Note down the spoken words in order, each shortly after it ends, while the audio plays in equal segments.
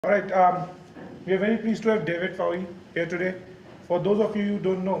All right, we are very pleased to have David Fouhey here today. For those of you who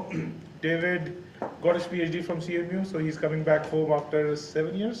don't know, David got his PhD from CMU, so he's coming back home after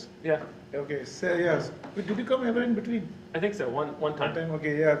 7 years. Yeah, Okay, so yes. But did you come ever in between? I think so. One One time. time,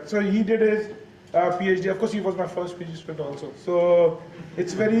 okay, yeah. So he did his PhD. Of course, he was my first PhD student also. So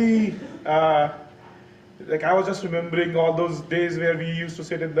it's very, like I was just remembering all those days where we used to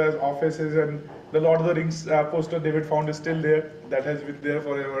sit in the offices and the Lord of the Rings poster David found is still there. That has been there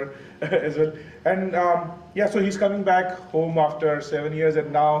forever as well. And yeah, so he's coming back home after 7 years,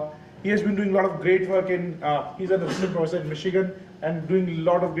 and now he has been doing a lot of great work in, he's an assistant professor in Michigan and doing a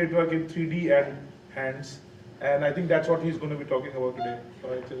lot of great work in 3D and hands. And I think that's what he's going to be talking about today. So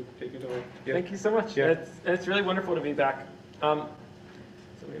I will take it over. Yeah. Thank you so much. Yeah. It's really wonderful to be back. So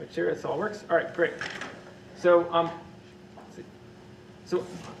let me make sure this all works. All right, great. So, so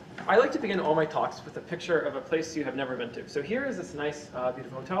I like to begin all my talks with a picture of a place you have never been to. So here is this nice,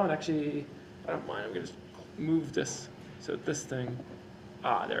 beautiful hotel, and actually, I don't mind. I'm going to just move this. So this thing,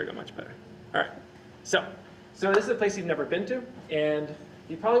 there we go, much better. All right. So this is a place you've never been to, and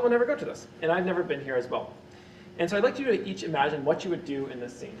you probably will never go to this. And I've never been here as well. And so I'd like you to each imagine what you would do in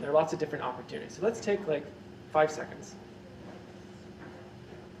this scene. There are lots of different opportunities. So let's take like 5 seconds.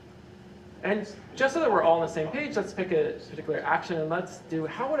 And just so that we're all on the same page, let's pick a particular action, and let's do,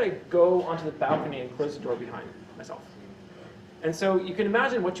 how would I go onto the balcony and close the door behind myself? And so you can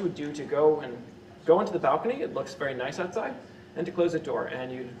imagine what you would do to go into the balcony. It looks very nice outside. And to close the door.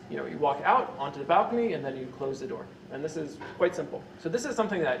 And you walk out onto the balcony, and then you close the door. And this is quite simple. So this is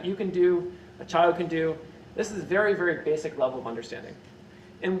something that you can do, a child can do. This is very, very basic level of understanding.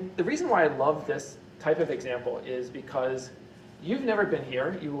 And the reason why I love this type of example is because you've never been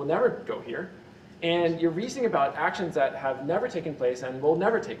here, you will never go here, and you're reasoning about actions that have never taken place and will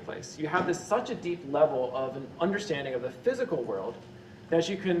never take place. You have such a deep level of an understanding of the physical world that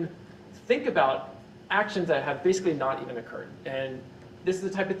you can think about actions that have basically not even occurred. And this is the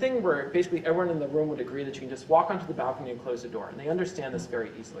type of thing where basically everyone in the room would agree that you can just walk onto the balcony and close the door, and they understand this very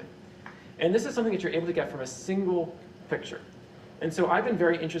easily. And this is something that you're able to get from a single picture. And so I've been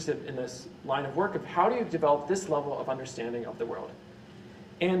very interested in this line of work of how do you develop this level of understanding of the world.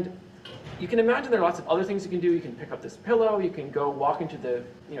 And you can imagine there are lots of other things you can do. You can pick up this pillow, you can go walk into the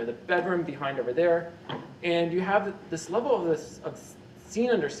bedroom behind over there, and you have this level of scene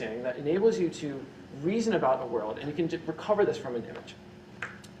understanding that enables you to reason about a world, and you can recover this from an image.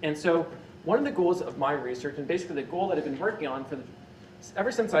 And so one of the goals of my research, and basically the goal that I've been working on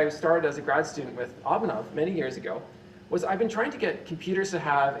ever since I started as a grad student with Abhinav many years ago, was I've been trying to get computers to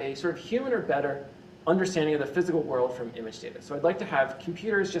have a sort of human or better understanding of the physical world from image data. So I'd like to have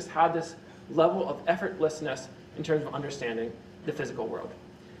computers just have this level of effortlessness in terms of understanding the physical world.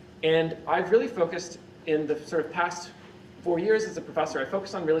 And I've really focused in the sort of past 4 years as a professor, I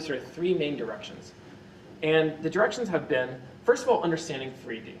focused on really sort of 3 main directions. And the directions have been, first of all, understanding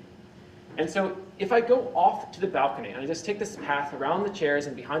 3D. And so if I go off to the balcony and I just take this path around the chairs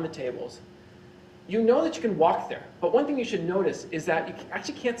and behind the tables, you know that you can walk there. But one thing you should notice is that you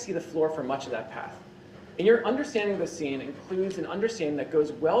actually can't see the floor for much of that path. And your understanding of the scene includes an understanding that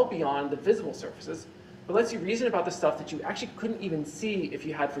goes well beyond the visible surfaces, but lets you reason about the stuff that you actually couldn't even see if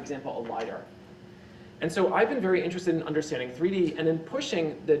you had, for example, a LiDAR. And so I've been very interested in understanding 3D and in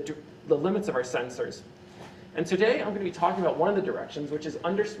pushing the limits of our sensors. And today I'm going to be talking about one of the directions, which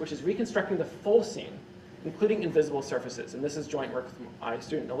is reconstructing the full scene, including invisible surfaces. And this is joint work with my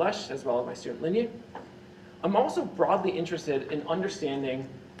student Nilesh, as well as my student Linya. I'm also broadly interested in understanding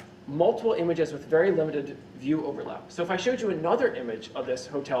multiple images with very limited view overlap. So if I showed you another image of this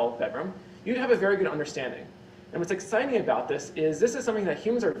hotel bedroom, you'd have a very good understanding. And what's exciting about this is something that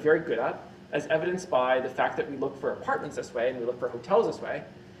humans are very good at, as evidenced by the fact that we look for apartments this way and we look for hotels this way.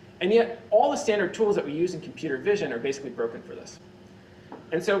 And yet all the standard tools that we use in computer vision are basically broken for this.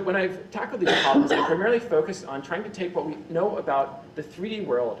 And so when I've tackled these problems, I primarily focused on trying to take what we know about the 3D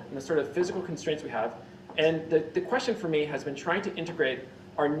world and the sort of physical constraints we have, and the question for me has been trying to integrate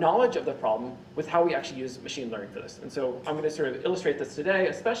our knowledge of the problem with how we actually use machine learning for this. And so I'm going to sort of illustrate this today,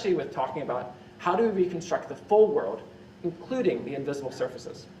 especially with talking about how do we reconstruct the full world, including the invisible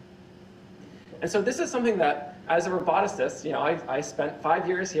surfaces. And so this is something that, as a roboticist, I spent 5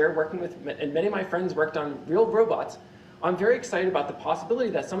 years here working with, and many of my friends worked on real robots. I'm very excited about the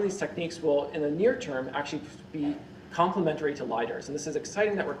possibility that some of these techniques will, in the near term, actually be complementary to LiDARs. And this is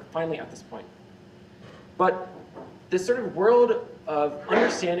exciting that we're finally at this point. But this sort of world of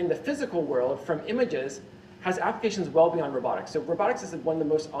understanding the physical world from images has applications well beyond robotics. So robotics is one of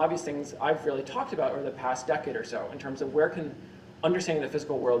the most obvious things I've really talked about over the past decade or so in terms of where can understanding the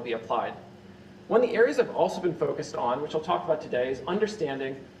physical world be applied. One of the areas I've also been focused on, which I'll talk about today, is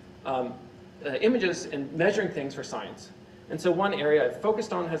understanding images and measuring things for science. And so one area I've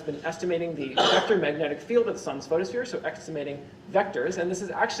focused on has been estimating the vector magnetic field of the sun's photosphere, so estimating vectors. And this is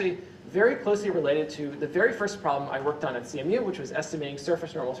actually very closely related to the very first problem I worked on at CMU, which was estimating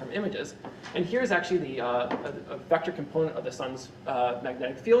surface normals from images. And here's actually a vector component of the sun's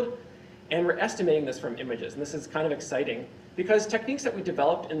magnetic field. And we're estimating this from images. And this is kind of exciting because techniques that we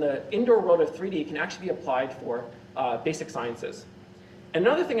developed in the indoor world of 3D can actually be applied for basic sciences.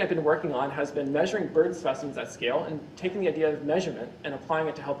 Another thing I've been working on has been measuring bird specimens at scale and taking the idea of measurement and applying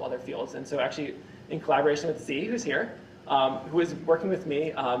it to help other fields. And so actually, in collaboration with Z, who's here, who is working with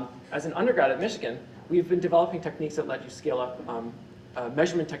me as an undergrad at Michigan, we've been developing techniques that let you scale up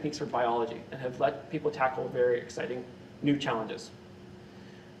measurement techniques for biology and have let people tackle very exciting new challenges.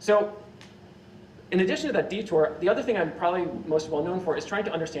 So in addition to that detour, the other thing I'm probably most well known for is trying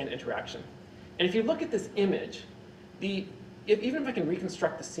to understand interaction. And if you look at this image, even if I can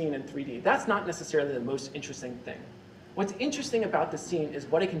reconstruct the scene in 3D, that's not necessarily the most interesting thing. What's interesting about the scene is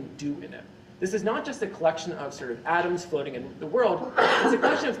what I can do in it. This is not just a collection of sort of atoms floating in the world, it's a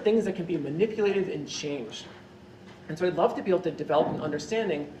collection of things that can be manipulated and changed. And so I'd love to be able to develop an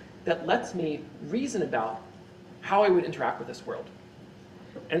understanding that lets me reason about how I would interact with this world.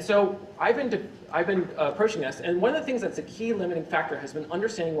 And so I've been approaching this, and one of the things that's a key limiting factor has been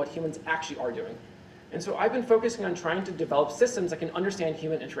understanding what humans actually are doing. And so I've been focusing on trying to develop systems that can understand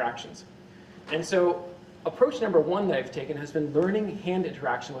human interactions. And so approach number one that I've taken has been learning hand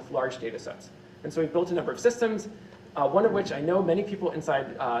interaction with large data sets. And so we've built a number of systems, one of which I know many people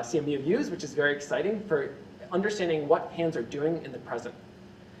inside CMU use, which is very exciting for understanding what hands are doing in the present.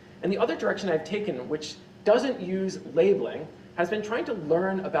 And the other direction I've taken, which doesn't use labeling, has been trying to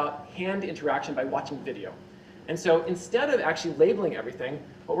learn about hand interaction by watching video. And so instead of actually labeling everything,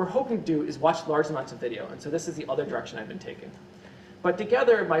 what we're hoping to do is watch large amounts of video. And so this is the other direction I've been taking. But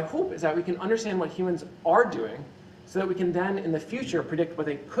together, my hope is that we can understand what humans are doing so that we can then, in the future, predict what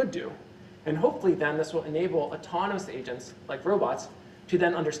they could do. And hopefully then this will enable autonomous agents, like robots, to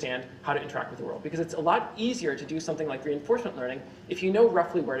then understand how to interact with the world. Because it's a lot easier to do something like reinforcement learning if you know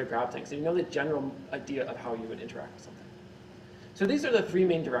roughly where to grab things, and you know the general idea of how you would interact with something. So these are the three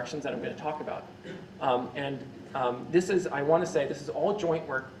main directions that I'm going to talk about. I want to say, this is all joint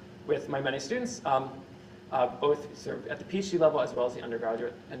work with my many students, both sort of at the PhD level as well as the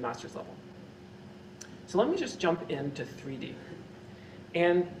undergraduate and master's level. So let me just jump into 3D.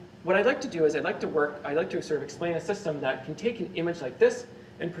 And what I'd like to do is I'd like to sort of explain a system that can take an image like this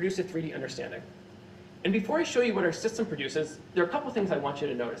and produce a 3D understanding. And before I show you what our system produces, there are a couple things I want you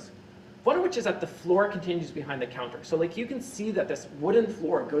to notice. One of which is that the floor continues behind the counter. So like you can see that this wooden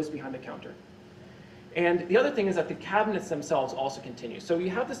floor goes behind the counter. And the other thing is that the cabinets themselves also continue. So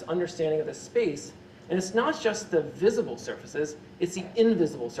you have this understanding of the space, and it's not just the visible surfaces, it's the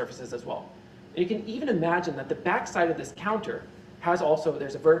invisible surfaces as well. And you can even imagine that the back side of this counter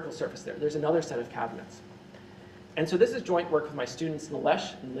there's a vertical surface there. There's another set of cabinets. And so this is joint work with my students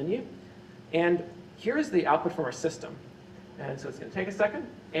Nilesh and Linyi. And here is the output from our system. And so it's going to take a second.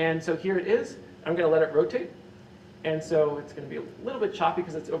 And so here it is. I'm going to let it rotate. And so it's going to be a little bit choppy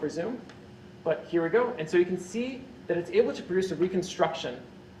because it's over Zoom. But here we go. And so you can see that it's able to produce a reconstruction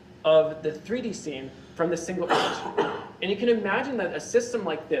of the 3D scene from this single image. And you can imagine that a system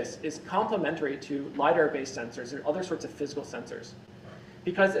like this is complementary to LiDAR-based sensors and other sorts of physical sensors.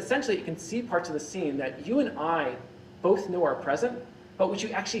 Because essentially it can see parts of the scene that you and I both know are present, but which you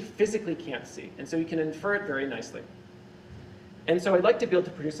actually physically can't see. And so you can infer it very nicely. And so I'd like to be able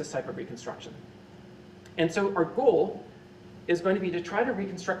to produce this type of reconstruction. And so our goal is going to be to try to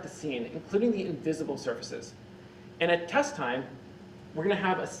reconstruct the scene, including the invisible surfaces. And at test time, we're going to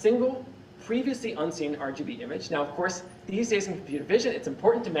have a single, previously unseen RGB image. Now, of course, these days in computer vision, it's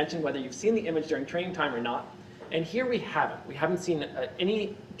important to mention whether you've seen the image during training time or not. And here we haven't. We haven't seen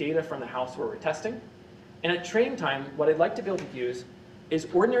any data from the house where we're testing. And at training time, what I'd like to be able to use is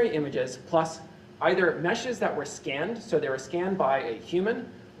ordinary images plus either meshes that were scanned, so they were scanned by a human,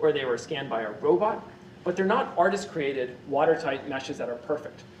 or they were scanned by a robot, but they're not artist-created, watertight meshes that are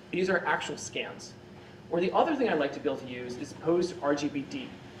perfect. These are actual scans. Or the other thing I'd like to be able to use is posed RGBD.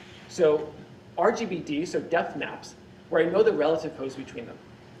 So RGBD, so depth maps, where I know the relative pose between them.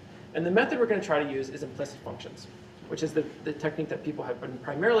 And the method we're going to try to use is implicit functions, which is the technique that people have been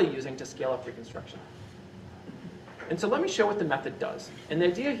primarily using to scale up reconstruction. And so let me show what the method does. And the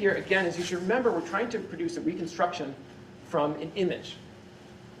idea here, again, is you should remember we're trying to produce a reconstruction from an image.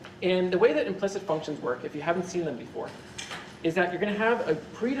 And the way that implicit functions work, if you haven't seen them before, is that you're going to have a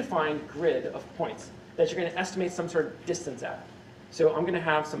predefined grid of points that you're going to estimate some sort of distance at. So I'm going to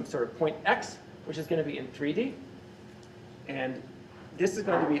have some sort of point x, which is going to be in 3D. And this is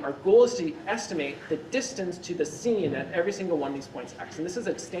going to be, our goal is to estimate the distance to the scene at every single one of these points x. And this is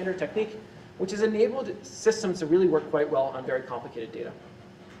a standard technique which has enabled systems to really work quite well on very complicated data.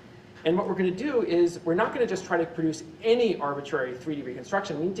 And what we're going to do is we're not going to just try to produce any arbitrary 3D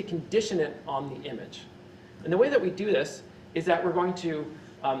reconstruction. We need to condition it on the image. And the way that we do this is that we're going to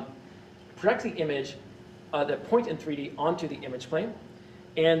project the image, the point in 3D onto the image plane.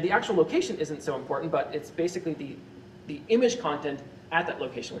 And the actual location isn't so important, but it's basically the image content at that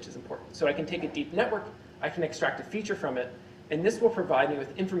location which is important. So I can take a deep network, I can extract a feature from it, and this will provide me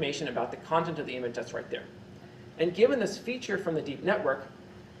with information about the content of the image that's right there. And given this feature from the deep network,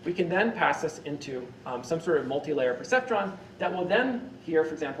 we can then pass this into some sort of multi-layer perceptron that will then, here,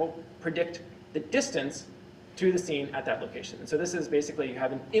 for example, predict the distance to the scene at that location. And so this is basically, you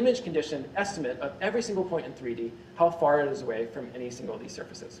have an image condition estimate of every single point in 3D, how far it is away from any single of these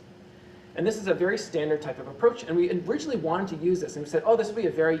surfaces. And this is a very standard type of approach, and we originally wanted to use this, and we said, oh, this will be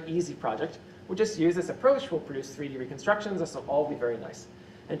a very easy project. We'll just use this approach, we'll produce 3D reconstructions, this will all be very nice.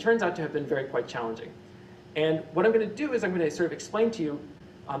 And it turns out to have been quite challenging. And what I'm going to do is I'm going to sort of explain to you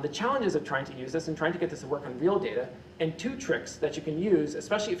the challenges of trying to use this and trying to get this to work on real data, and 2 tricks that you can use,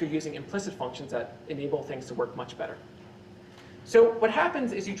 especially if you're using implicit functions that enable things to work much better. So what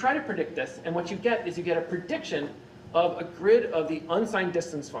happens is you try to predict this, and what you get is you get a prediction of a grid of the unsigned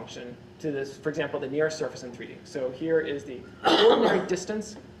distance function to this, for example, the nearest surface in 3D. So here is the ordinary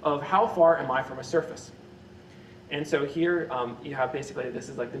distance of how far am I from a surface. And so here you have basically, this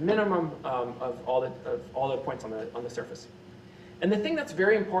is like the minimum of all the points on the surface. And the thing that's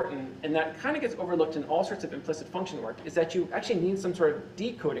very important, and that kind of gets overlooked in all sorts of implicit function work, is that you actually need some sort of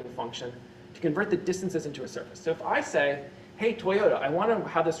decoding function to convert the distances into a surface. So if I say, hey, Toyota, I want to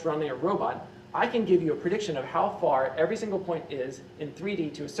have this running a robot, I can give you a prediction of how far every single point is in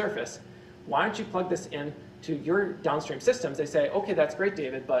 3D to a surface. Why don't you plug this in to your downstream systems? They say, okay, that's great,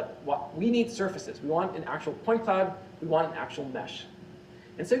 David, but we need surfaces. We want an actual point cloud. We want an actual mesh.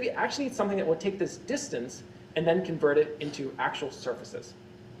 And so you actually need something that will take this distance and then convert it into actual surfaces.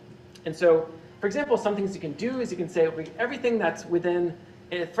 And so, for example, some things you can do is you can say, okay, everything that's within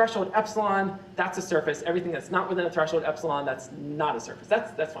a threshold epsilon, that's a surface. Everything that's not within a threshold epsilon, that's not a surface.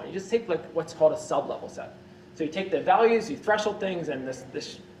 That's fine. You just take like what's called a sub-level set. So you take the values, you threshold things, and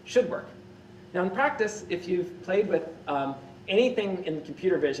this should work. Now in practice, if you've played with anything in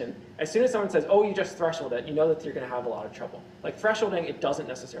computer vision, as soon as someone says, oh, you just threshold it, you know that you're going to have a lot of trouble. Like thresholding, it doesn't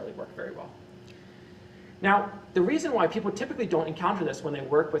necessarily work very well. Now, the reason why people typically don't encounter this when they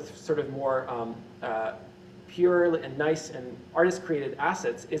work with sort of more pure and nice and artist-created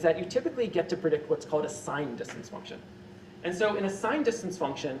assets is that you typically get to predict what's called a signed distance function. And so in a signed distance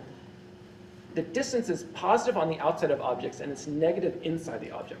function, the distance is positive on the outside of objects and it's negative inside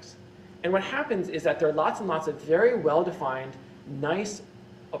the objects. And what happens is that there are lots and lots of very well-defined, nice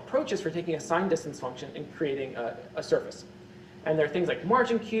approaches for taking a signed distance function and creating a surface. And there are things like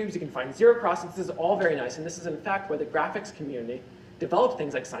margin cubes, you can find zero crossings, this is all very nice, and this is in fact where the graphics community developed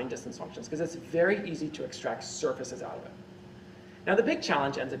things like signed distance functions, because it's very easy to extract surfaces out of it. Now the big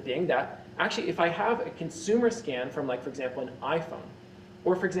challenge ends up being that, actually if I have a consumer scan from like, for example, an iPhone,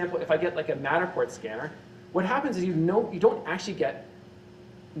 or for example, if I get like a Matterport scanner, what happens is you don't actually get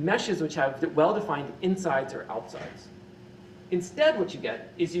meshes which have well-defined insides or outsides. Instead, what you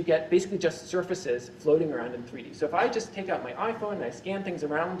get is you get basically just surfaces floating around in 3D. So if I just take out my iPhone and I scan things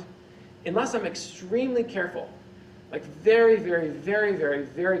around, unless I'm extremely careful, like very, very, very, very,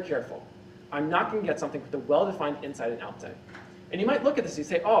 very careful, I'm not going to get something with a well-defined inside and outside. And you might look at this and you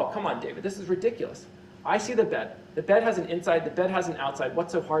say, oh, come on, David, this is ridiculous. I see the bed. The bed has an inside, the bed has an outside.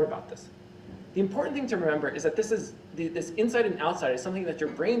 What's so hard about this? The important thing to remember is that this inside and outside is something that your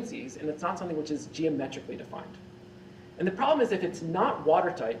brain sees, and it's not something which is geometrically defined. And the problem is if it's not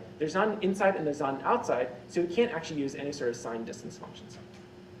watertight, there's not an inside and there's not an outside, so we can't actually use any sort of signed distance functions.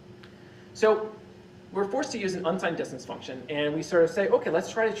 So we're forced to use an unsigned distance function, and we sort of say, okay,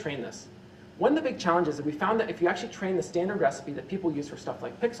 let's try to train this. One of the big challenges is that we found that if you actually train the standard recipe that people use for stuff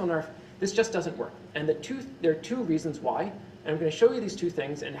like pixel nerf, this just doesn't work. And there are 2 reasons why, and I'm going to show you these 2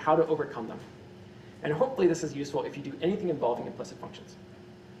 things and how to overcome them. And hopefully this is useful if you do anything involving implicit functions.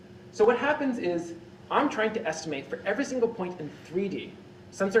 So what happens is, I'm trying to estimate for every single point in 3D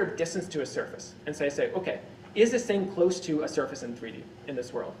some sort of distance to a surface. And so I say, okay, is this thing close to a surface in 3D in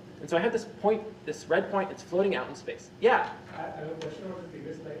this world? And so I have this point, this red point, it's floating out in space. Yeah? I have a question on the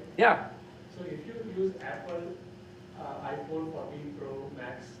previous slide. Yeah. So if you use Apple iPhone 14 Pro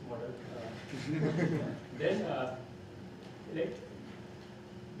Max model, then like,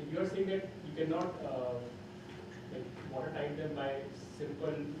 you are saying that you cannot like watertight them by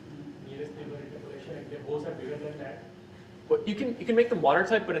simple nearest neighbor interpolation, and the holes are bigger than that. Well, you can make them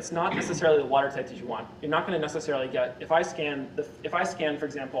watertight, but it's not necessarily the watertight that you want. You're not going to necessarily get, if I scan, for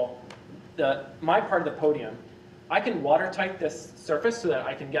example, my part of the podium, I can watertight this surface so that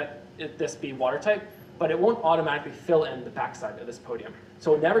I can get this be watertight, but it won't automatically fill in the backside of this podium.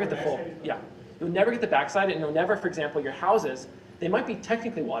 So it'll never get the full, yeah. You'll never get the backside, and you'll never, for example, your houses, they might be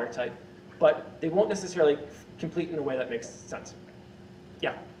technically watertight, but they won't necessarily complete in a way that makes sense.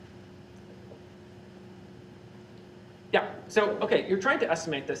 Yeah. Yeah, so okay, you're trying to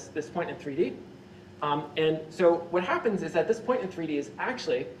estimate this point in 3D. And so what happens is that this point in 3D is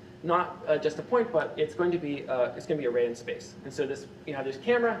actually not just a point, but it's going to be a ray in space. And so you have this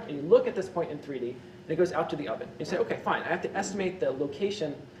camera, and you look at this point in 3D, and it goes out to the oven. And you say, okay, fine, I have to estimate the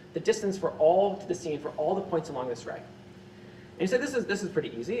location, the distance for all to the scene for all the points along this ray. And you say, this is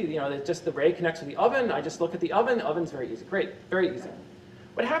pretty easy. You know, just the ray connects to the oven. I just look at the oven's very easy. Great, very easy.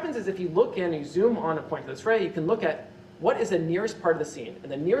 What happens is if you look in, you zoom on a point of this ray, you can look at what is the nearest part of the scene?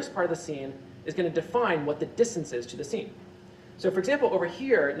 And the nearest part of the scene is going to define what the distance is to the scene. So for example, over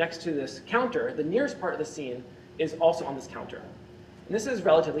here, next to this counter, the nearest part of the scene is also on this counter. And this is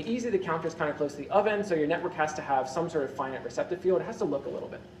relatively easy. The counter is kind of close to the oven, so your network has to have some sort of finite receptive field. It has to look a little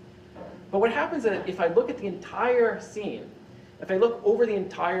bit. But what happens is if I look at the entire scene, if I look over the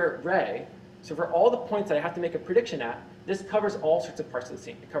entire ray, so for all the points that I have to make a prediction at, this covers all sorts of parts of the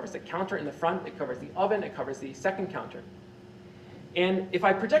scene. It covers the counter in the front, it covers the oven, it covers the second counter. And if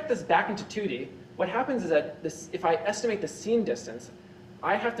I project this back into 2D, what happens is that if I estimate the scene distance,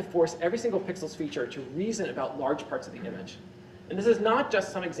 I have to force every single pixel's feature to reason about large parts of the image. And this is not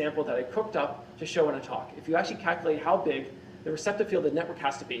just some example that I cooked up to show in a talk. If you actually calculate how big the receptive field of the network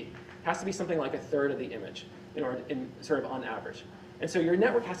has to be something like 1/3 of the image sort of on average. And so your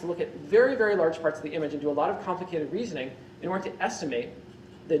network has to look at very, very large parts of the image and do a lot of complicated reasoning in order to estimate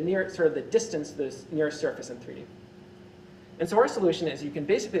the distance to the nearest surface in 3D. And so our solution is you can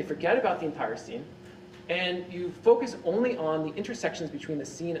basically forget about the entire scene, and you focus only on the intersections between the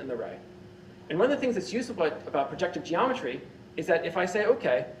scene and the ray. And one of the things that's useful about projective geometry is that if I say,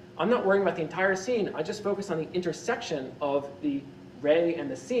 okay, I'm not worrying about the entire scene, I just focus on the intersection of the ray and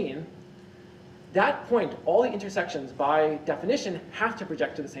the scene, that point, all the intersections by definition have to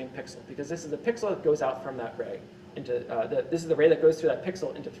project to the same pixel, because this is the pixel that goes out from that ray this is the ray that goes through that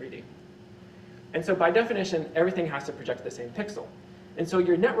pixel into 3D. And so by definition, everything has to project to the same pixel. And so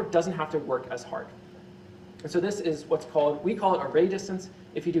your network doesn't have to work as hard. And so this is we call it a ray distance.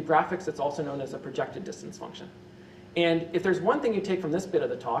 If you do graphics, it's also known as a projected distance function. And if there's one thing you take from this bit of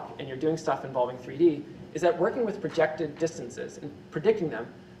the talk, and you're doing stuff involving 3D, is that working with projected distances and predicting them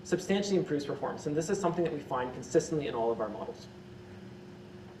substantially improves performance. And this is something that we find consistently in all of our models.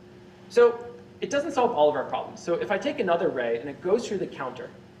 So it doesn't solve all of our problems. So if I take another ray and it goes through the counter,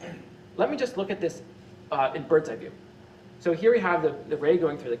 let me just look at this in bird's eye view. So here we have the ray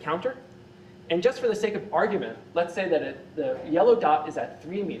going through the counter. And just for the sake of argument, let's say that the yellow dot is at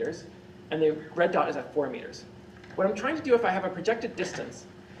 3 meters and the red dot is at 4 meters. What I'm trying to do if I have a projected distance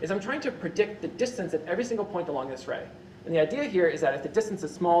is I'm trying to predict the distance at every single point along this ray. And the idea here is that if the distance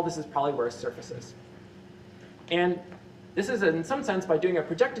is small, this is probably where a surface is. And this is, in some sense, by doing a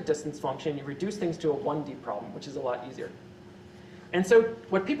projected distance function, you reduce things to a 1D problem, which is a lot easier. And so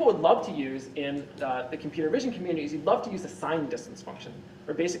what people would love to use in the computer vision community is you'd love to use the sign distance function,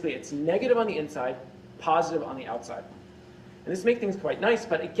 where basically it's negative on the inside, positive on the outside. And this makes things quite nice,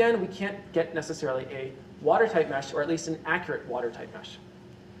 but again, we can't get necessarily a watertight mesh, or at least an accurate watertight mesh.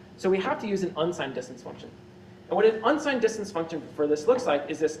 So we have to use an unsigned distance function. And what an unsigned distance function for this looks like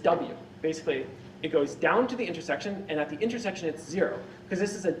is this W. Basically, it goes down to the intersection, and at the intersection it's 0, because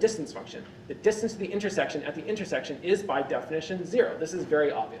this is a distance function. The distance to the intersection at the intersection is, by definition, 0. This is very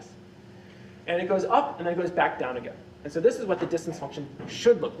obvious. And it goes up, and then it goes back down again. And so this is what the distance function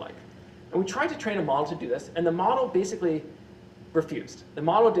should look like. And we tried to train a model to do this, and the model basically refused. The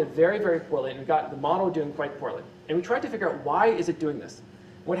model did very, very poorly, and we got the model doing quite poorly. And we tried to figure out why is it doing this.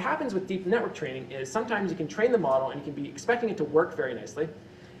 What happens with deep network training is sometimes you can train the model and you can be expecting it to work very nicely,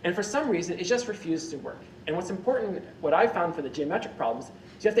 and for some reason it just refuses to work. And what's important, what I found for the geometric problems,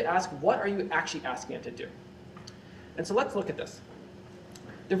 is you have to ask, what are you actually asking it to do? And so let's look at this.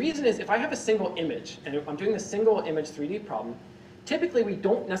 The reason is if I have a single image, and I'm doing the single image 3D problem, typically we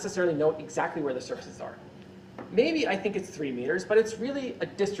don't necessarily know exactly where the surfaces are. Maybe I think it's 3 meters, but it's really a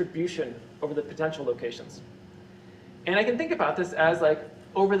distribution over the potential locations. And I can think about this as like,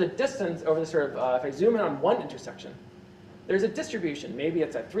 over the distance, over the sort of, if I zoom in on one intersection, there's a distribution. Maybe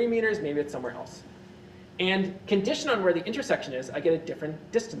it's at 3 meters, maybe it's somewhere else. And conditioned on where the intersection is, I get a different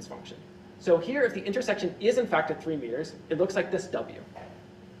distance function. So here, if the intersection is in fact at 3 meters, it looks like this W.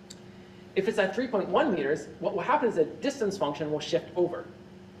 if it's at 3.1 meters, what will happen is the distance function will shift over.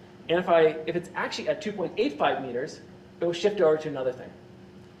 And if it's actually at 2.85 meters, it will shift over to another thing.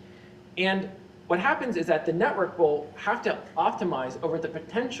 And what happens is that the network will have to optimize over the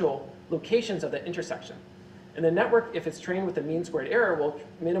potential locations of the intersection. And the network, if it's trained with the mean squared error, will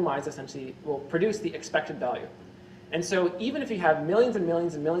minimize, essentially, will produce the expected value. And so even if you have millions and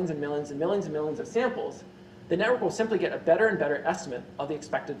millions and millions and millions and millions and millions of samples, the network will simply get a better and better estimate of the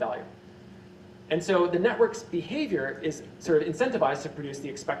expected value. And so the network's behavior is sort of incentivized to produce the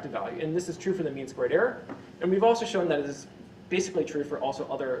expected value. And this is true for the mean squared error. And we've also shown that it is basically true for also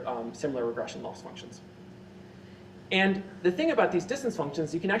other similar regression loss functions. And the thing about these distance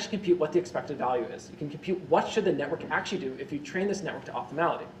functions, you can actually compute what the expected value is. You can compute what should the network actually do if you train this network to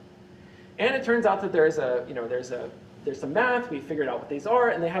optimality. And it turns out that there's some math. We figured out what these are,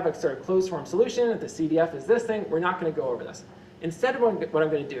 and they have a sort of closed form solution. The CDF is this thing. We're not going to go over this. Instead, what I'm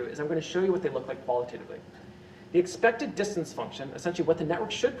going to do is I'm going to show you what they look like qualitatively. The expected distance function, essentially what the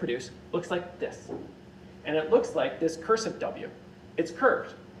network should produce, looks like this. And it looks like this cursive W. It's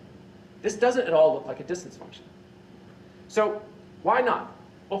curved. This doesn't at all look like a distance function. So why not?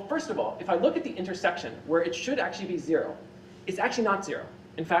 Well, first of all, if I look at the intersection where it should actually be 0, it's actually not 0.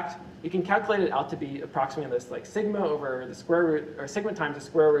 In fact, you can calculate it out to be approximately this like sigma over the square root, or sigma times the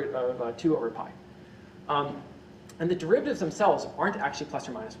square root of 2 over pi. And the derivatives themselves aren't actually plus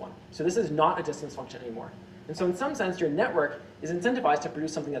or minus 1. So this is not a distance function anymore. And so in some sense, your network is incentivized to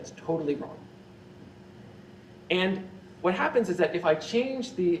produce something that's totally wrong. And what happens is that if I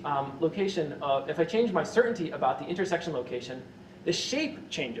change the if I change my certainty about the intersection location, the shape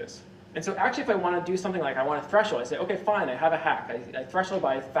changes. And so actually if I want to do something like I want a threshold, I say, okay, fine, I have a hack. I threshold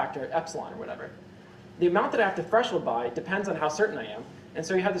by a factor of epsilon or whatever. The amount that I have to threshold by depends on how certain I am. And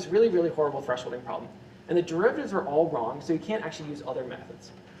so you have this really, really horrible thresholding problem. And the derivatives are all wrong, so you can't actually use other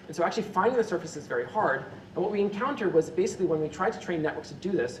methods. And so actually finding the surface is very hard. And what we encountered was basically when we tried to train networks to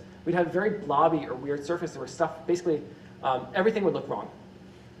do this, we'd have a very blobby or weird surface where stuff, basically everything would look wrong.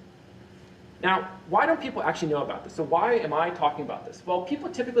 Now, why don't people actually know about this? So why am I talking about this? Well, people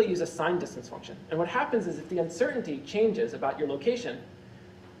typically use a sign distance function. And what happens is if the uncertainty changes about your location,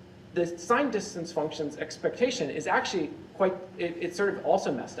 the sign distance function's expectation is actually it's sort of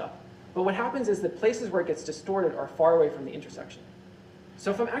also messed up. But what happens is the places where it gets distorted are far away from the intersection. So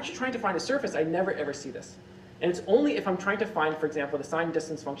if I'm actually trying to find a surface, I never ever see this. And it's only if I'm trying to find, for example, the sign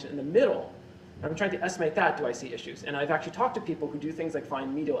distance function in the middle, and I'm trying to estimate that, do I see issues. And I've actually talked to people who do things like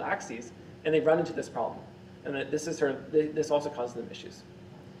find medial axes, and they run into this problem. And that this is this also causes them issues.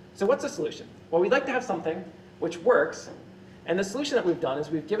 So what's the solution? Well, we'd like to have something which works. And the solution that we've done is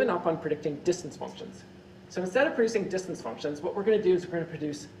we've given up on predicting distance functions. So instead of producing distance functions, what we're going to do is we're going to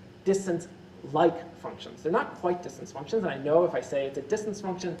produce distance-like functions. They're not quite distance functions, and I know if I say it's a distance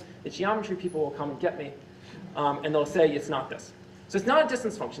function, the geometry people will come and get me, and they'll say it's not this. So it's not a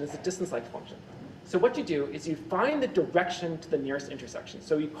distance function, it's a distance-like function. So what you do is you find the direction to the nearest intersection.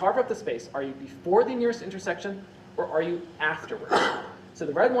 So you carve up the space. Are you before the nearest intersection, or are you afterwards? So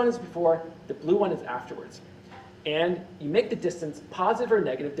the red one is before, the blue one is afterwards. And you make the distance positive or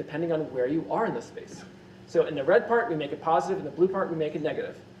negative depending on where you are in the space. So in the red part, we make it positive, in the blue part, we make it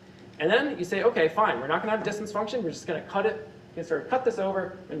negative. And then you say, okay, fine, we're not going to have a distance function, we're just going to cut it, we can sort of cut this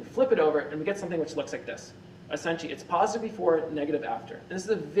over, and flip it over, and we get something which looks like this. Essentially, it's positive before, negative after. And this is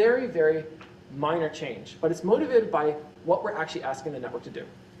a very, very minor change, but it's motivated by what we're actually asking the network to do.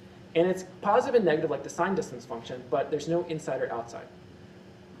 And it's positive and negative like the sign distance function, but there's no inside or outside.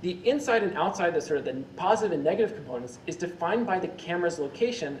 The inside and outside, the sort of the positive and negative components, is defined by the camera's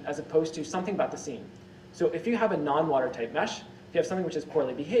location as opposed to something about the scene. So if you have a non-watertight mesh, if you have something which is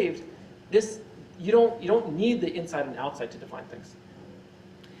poorly behaved, you don't need the inside and outside to define things.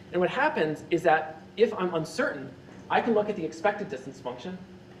 And what happens is that if I'm uncertain, I can look at the expected distance function,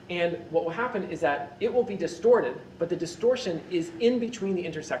 and what will happen is that it will be distorted, but the distortion is in between the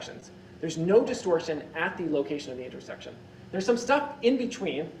intersections. There's no distortion at the location of the intersection. There's some stuff in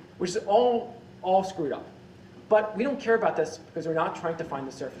between, which is all screwed up. But we don't care about this because we're not trying to find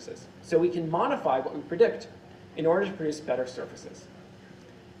the surfaces. So we can modify what we predict in order to produce better surfaces.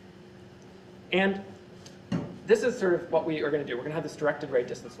 And this is sort of what we are going to do. We're going to have this directed ray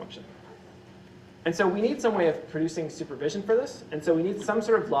distance function. And so we need some way of producing supervision for this. And so we need some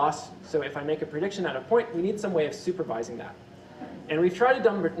sort of loss. So if I make a prediction at a point, we need some way of supervising that. And we've tried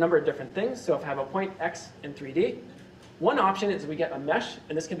a number of different things. So if I have a point X in 3D, one option is we get a mesh,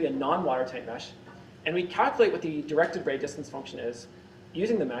 and this can be a non-watertight mesh. And we calculate what the directed ray distance function is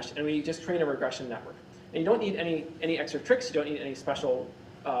using the mesh, and we just train a regression network. And you don't need any extra tricks. You don't need any special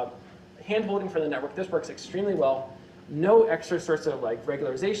hand-holding for the network. This works extremely well, no extra sorts of like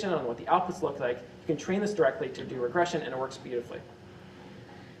regularization on what the outputs look like. You can train this directly to do regression, and it works beautifully.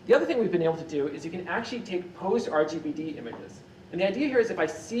 The other thing we've been able to do is you can actually take posed RGBD images. And the idea here is if I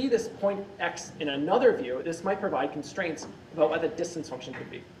see this point X in another view, this might provide constraints about what the distance function could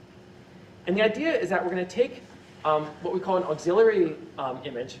be. And the idea is that we're going to take what we call an auxiliary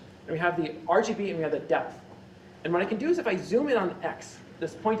image, and we have the RGB and we have the depth. And what I can do is if I zoom in on X,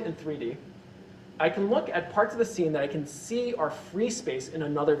 this point in 3D, I can look at parts of the scene that I can see are free space in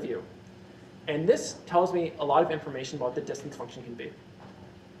another view. And this tells me a lot of information about what the distance function can be.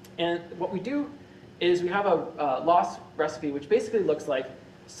 And what we do is we have a loss recipe which basically looks like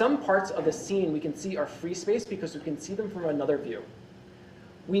some parts of the scene we can see are free space because we can see them from another view.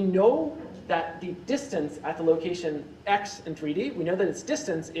 We know that the distance at the location X in 3D, we know that its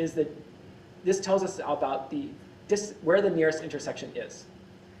distance is that this tells us about where the nearest intersection is.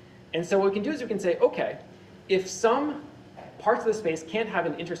 And so what we can do is we can say, okay, if some parts of the space can't have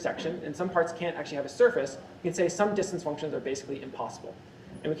an intersection and some parts can't actually have a surface, we can say some distance functions are basically impossible.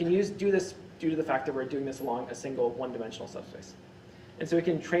 And we can do this due to the fact that we're doing this along a single one-dimensional subspace. And so we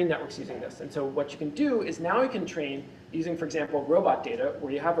can train networks using this. And so what you can do is now you can train using, for example, robot data,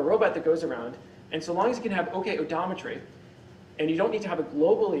 where you have a robot that goes around, and so long as you can have OK odometry, and you don't need to have a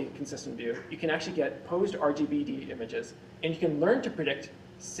globally consistent view, you can actually get posed RGBD images, and you can learn to predict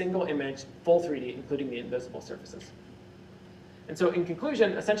single image, full 3D, including the invisible surfaces. And so in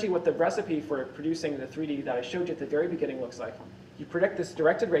conclusion, essentially what the recipe for producing the 3D that I showed you at the very beginning looks like. You predict this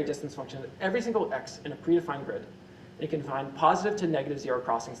directed ray distance function of every single X in a predefined grid. And you can find positive to negative zero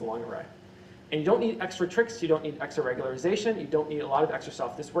crossings along a ray. And you don't need extra tricks, you don't need extra regularization, you don't need a lot of extra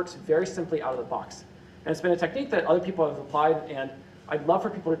stuff. This works very simply out of the box. And it's been a technique that other people have applied, and I'd love for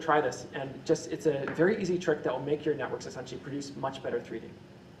people to try this. And it's a very easy trick that will make your networks essentially produce much better 3D.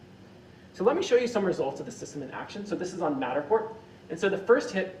 So let me show you some results of the system in action. So this is on Matterport. And so the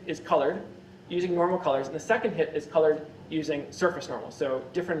first hit is colored using normal colors, and the second hit is colored using surface normal. So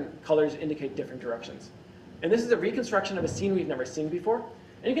different colors indicate different directions. And this is a reconstruction of a scene we've never seen before.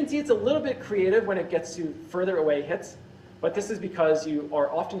 And you can see it's a little bit creative when it gets to further away hits, but this is because you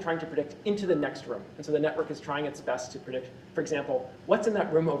are often trying to predict into the next room. And so the network is trying its best to predict, for example, what's in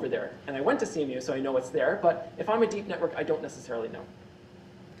that room over there. And I went to CMU, so I know what's there, but if I'm a deep network, I don't necessarily know.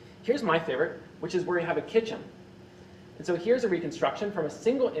 Here's my favorite, which is where you have a kitchen. And so here's a reconstruction from a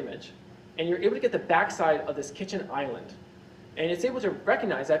single image, and you're able to get the backside of this kitchen island. And it's able to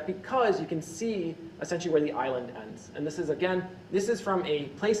recognize that because you can see essentially where the island ends. And this is, again, this is from a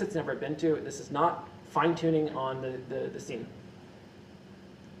place it's never been to. This is not fine-tuning on the scene.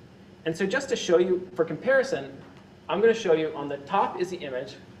 And so just to show you, for comparison, I'm going to show you on the top is the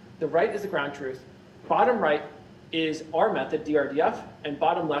image, the right is the ground truth, bottom right is our method, DRDF, and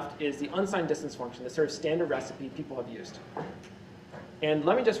bottom left is the unsigned distance function, the sort of standard recipe people have used. And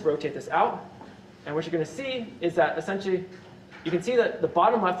let me just rotate this out. And what you're going to see is that essentially, you can see that the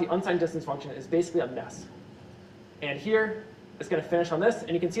bottom left, the unsigned distance function, is basically a mess. And here, it's going to finish on this.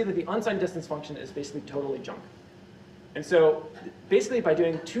 And you can see that the unsigned distance function is basically totally junk. And so basically, by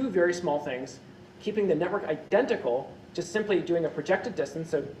doing two very small things, keeping the network identical, just simply doing a projected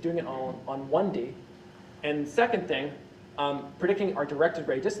distance, so doing it on 1D, and second thing, predicting our directed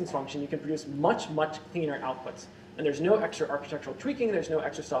ray distance function, you can produce much, much cleaner outputs. And there's no extra architectural tweaking, there's no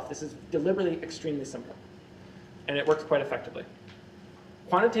extra stuff. This is deliberately extremely simple. And it works quite effectively.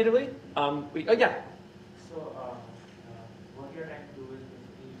 Quantitatively, yeah? So what you're trying to do is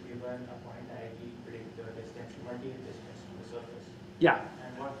basically given a point directly predict the distance, multi-hit distance to the surface. Yeah.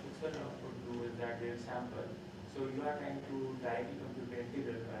 And what pixel would do is that they'll sample. So you are trying to directly compute the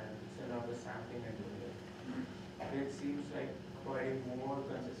integral and instead of the sampling and doing it. It seems like providing more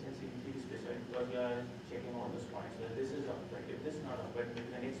consistency in 3D space, right? Because you are checking all those points. So this is up, but if this is not up, but maybe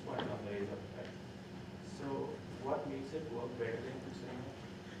the next point number is up, right? So what makes it work better than PixelNerf?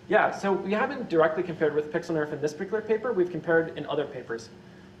 Yeah, so we haven't directly compared with PixelNerf in this particular paper. We've compared in other papers.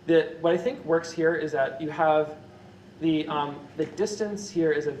 What I think works here is that you have the distance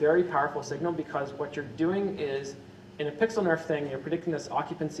here is a very powerful signal because what you're doing is, in a PixelNerf thing, you're predicting this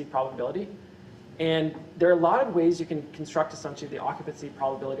occupancy probability. And there are a lot of ways you can construct essentially the occupancy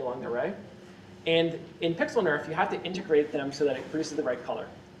probability along the array. And in PixelNerf, you have to integrate them so that it produces the right color.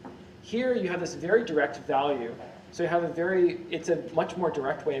 Here, you have this very direct value. So you have it's a much more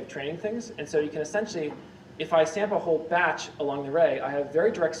direct way of training things. And so you can essentially, if I sample a whole batch along the array, I have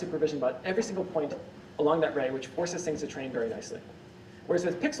very direct supervision about every single point along that array, which forces things to train very nicely. Whereas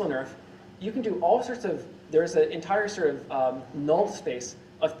with PixelNerf, you can do all sorts of, there's an entire sort of null space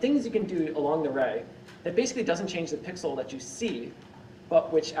of things you can do along the array that basically doesn't change the pixel that you see,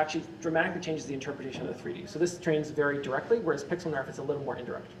 but which actually dramatically changes the interpretation of the 3D. So this trains very directly, whereas pixel nerf is a little more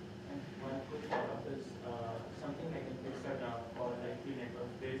indirect. And one quick follow-up is something like implicit or like tree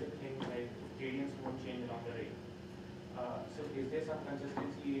networks. There is a thing like gradients won't change along the way. So is there some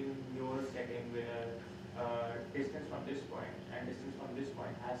consistency in your setting where distance from this point and distance from this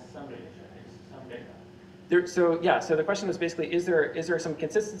point has some relation, it's some data? So the question was basically, is there some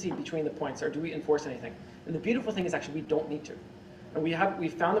consistency between the points, or do we enforce anything? And the beautiful thing is actually we don't need to. And we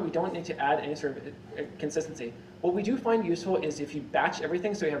found that we don't need to add any sort of consistency. What we do find useful is if you batch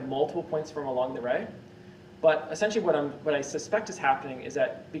everything so you have multiple points from along the array. But essentially what I suspect is happening is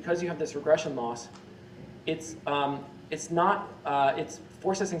that because you have this regression loss, it's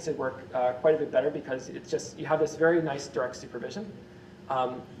forces things to work quite a bit better, because it's just, you have this very nice direct supervision.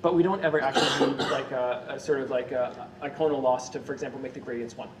 But we don't ever actually need like a sort of like a iconal loss to, for example, make the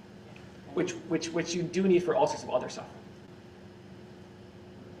gradients 1, which you do need for all sorts of other stuff.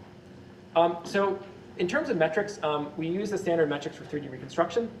 So in terms of metrics, we use the standard metrics for 3D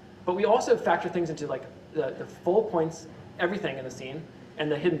reconstruction, but we also factor things into like the full points, everything in the scene, and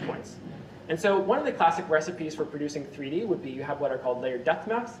the hidden points. And so one of the classic recipes for producing 3D would be you have what are called layered depth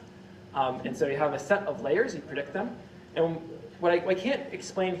maps. And so you have a set of layers, you predict them. And what I can't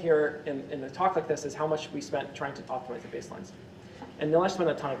explain here in a talk like this is how much we spent trying to optimize the baselines. And Nilesh spent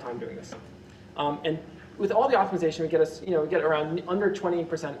a ton of time doing this. And with all the optimization, we get around under 20%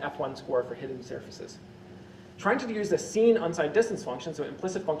 F1 score for hidden surfaces. Trying to use the scene unsigned distance function, so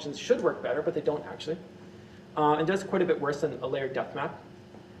implicit functions should work better, but they don't actually. And does quite a bit worse than a layered depth map.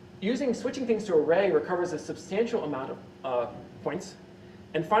 Switching things to array recovers a substantial amount of points.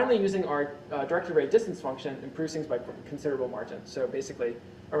 And finally, using our directed array distance function improves things by considerable margin. So basically,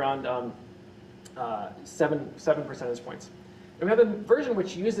 around 7 percentage points. And we have a version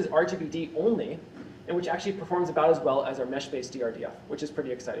which uses RGBD only, and which actually performs about as well as our mesh-based DRDF, which is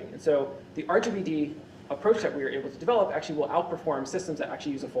pretty exciting. And so the RGBD approach that we were able to develop actually will outperform systems that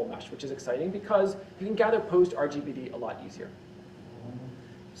actually use a full mesh, which is exciting because you can gather post RGBD a lot easier.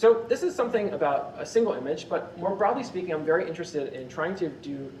 So this is something about a single image, but more broadly speaking, I'm very interested in trying to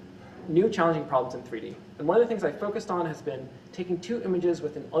do new challenging problems in 3D. And one of the things I focused on has been taking 2 images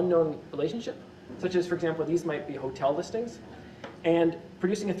with an unknown relationship, such as, for example, these might be hotel listings, and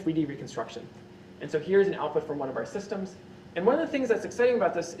producing a 3D reconstruction. And so here's an output from one of our systems. And one of the things that's exciting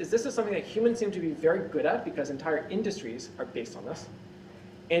about this is something that humans seem to be very good at, because entire industries are based on this.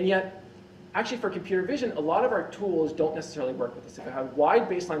 And yet, actually for computer vision, a lot of our tools don't necessarily work with this. If I have wide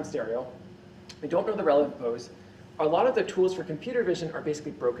baseline stereo, I don't know the relative pose, a lot of the tools for computer vision are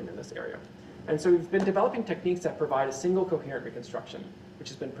basically broken in this area. And so we've been developing techniques that provide a single coherent reconstruction, which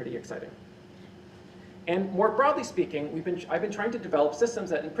has been pretty exciting. And more broadly speaking, I've been trying to develop systems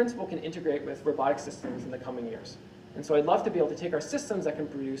that in principle can integrate with robotic systems in the coming years. And so I'd love to be able to take our systems that can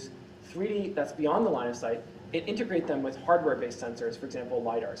produce 3D that's beyond the line of sight and integrate them with hardware-based sensors, for example,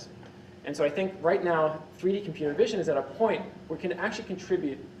 LiDARs. And so I think right now, 3D computer vision is at a point where it can actually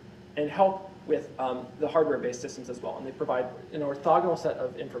contribute and help with the hardware-based systems as well. And they provide an orthogonal set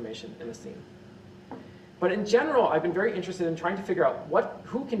of information in the scene. But in general, I've been very interested in trying to figure out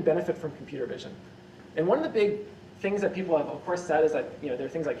who can benefit from computer vision. And one of the big things that people have, of course, said is that there are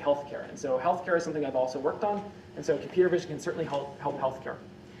things like healthcare. And so healthcare is something I've also worked on. And so computer vision can certainly help healthcare.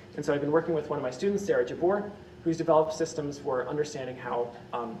 And so I've been working with one of my students, Sarah Jabbour, who's developed systems for understanding how,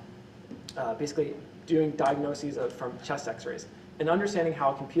 basically doing diagnoses from chest x-rays, and understanding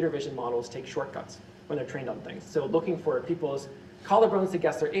how computer vision models take shortcuts when they're trained on things. So looking for people's collarbones to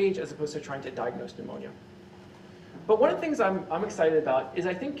guess their age as opposed to trying to diagnose pneumonia. But one of the things I'm excited about is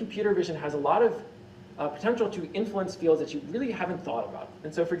I think computer vision has a lot of potential to influence fields that you really haven't thought about.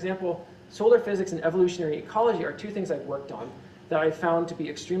 And so, for example, solar physics and evolutionary ecology are 2 things I've worked on that I found to be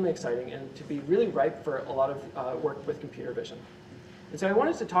extremely exciting and to be really ripe for a lot of work with computer vision. And so I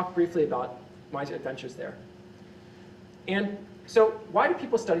wanted to talk briefly about my adventures there. And so why do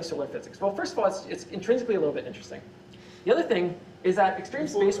people study solar physics? Well, first of all, it's intrinsically a little bit interesting. The other thing is that extreme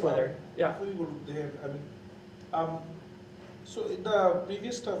space weather, yeah. Before you go there, so in the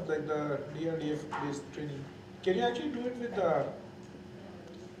previous stuff, like the DRDF-based training, can you actually do it with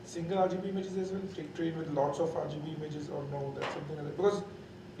single RGB images as well? Train with lots of RGB images, or no? That's something like that. Because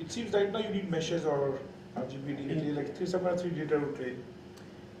it seems right now you need meshes or RGB, like somewhere 3 data to train.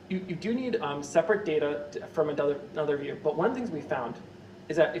 You do need separate data from another view. But one of the things we found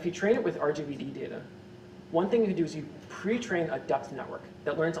is that if you train it with RGBD data, one thing you can do is you pre-train a depth network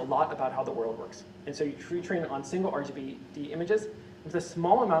that learns a lot about how the world works. And so you pre-train on single RGBD images. With a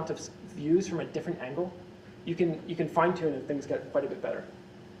small amount of views from a different angle, you can fine-tune and things get quite a bit better.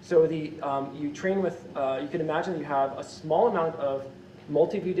 So you train with, you can imagine you have a small amount of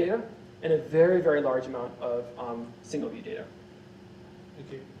multi-view data and a very, very large amount of single-view data.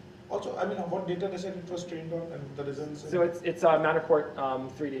 Okay. Also, I mean, what data set it was trained on and the results? So it's Matterport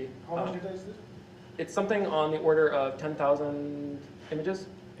 3D. How much data is this? It's something on the order of 10,000 images.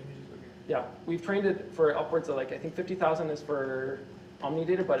 Images, okay. Yeah, we've trained it for upwards of like, I think 50,000 is for Omni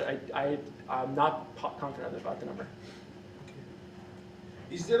data, but I'm not confident about the number. Okay.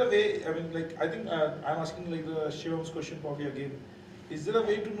 Is there a way, I mean, like, I think I'm asking like the Shivam's question probably again. Is there a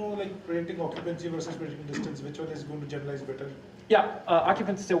way to know like predicting occupancy versus predicting distance? Which one is going to generalize better? Yeah,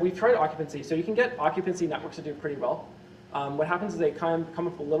 occupancy, so we've tried occupancy. So you can get occupancy networks to do pretty well. What happens is they come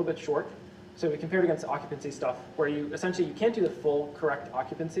up a little bit short. So we compared against occupancy stuff, where you essentially you can't do the full correct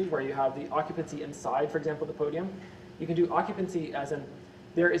occupancy, where you have the occupancy inside, for example, the podium. You can do occupancy as in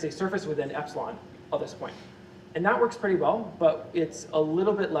there is a surface within epsilon of this point. And that works pretty well, but it's a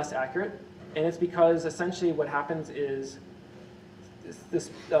little bit less accurate. And it's because essentially what happens is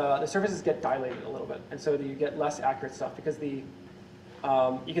the surfaces get dilated a little bit. And so you get less accurate stuff because you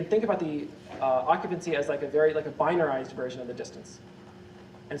can think about the occupancy as like a binarized version of the distance.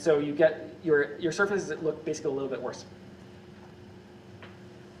 And so you get your surfaces that look basically a little bit worse.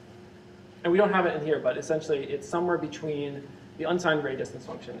 And we don't have it in here, but essentially it's somewhere between the unsigned ray distance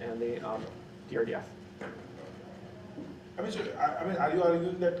function and the DRDF. I mean, so, I mean, are you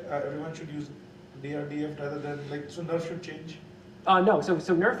arguing that everyone should use DRDF rather than like, so NERF should change? No, so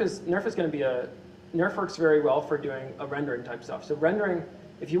NERF is going to be NERF works very well for doing a rendering type stuff. So rendering,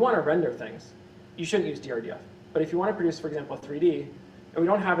 if you want to render things, you shouldn't use DRDF. But if you want to produce, for example, 3D, and we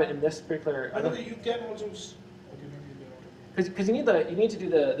don't have it in this particular. I think you can also. Because you need to do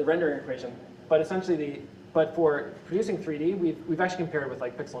the rendering equation, but essentially but for producing 3D, we've actually compared it with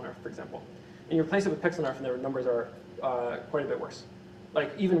like pixel NERF, for example, and you replace it with pixel NERF, and their numbers are quite a bit worse,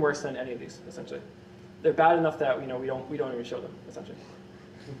 like even worse than any of these. Essentially, they're bad enough that we don't even show them essentially,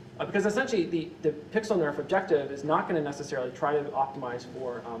 because essentially the pixel NERF objective is not going to necessarily try to optimize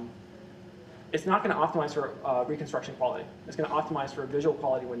for. It's not going to optimize for reconstruction quality. It's going to optimize for visual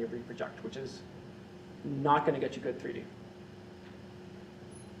quality when you reproject, which is not going to get you good 3D.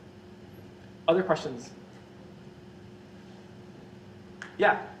 Other questions?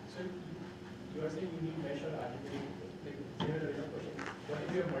 Yeah? So you are saying you need measure arbitrary, like similar to the question. What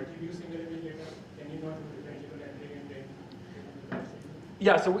if you have multi-view single image data? Can you not do differential rendering and then?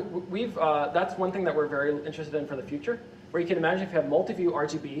 Yeah, so we've that's one thing that we're very interested in for the future, where you can imagine if you have multi-view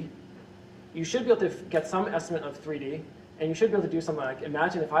RGB, you should be able to get some estimate of 3D, and you should be able to do something like,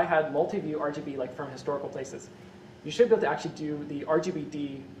 imagine if I had multi-view RGB like from historical places. You should be able to actually do the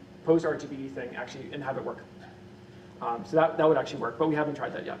RGBD, post-RGB thing actually and have it work. So that would actually work, but we haven't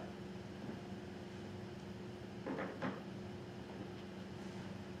tried that yet.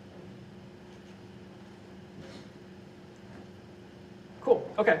 Cool,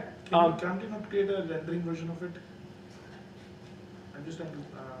 okay. Can't you not create a rendering version of it? I'm just trying to...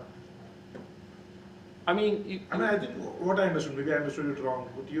 I mean, I think what I understood, maybe I understood it wrong,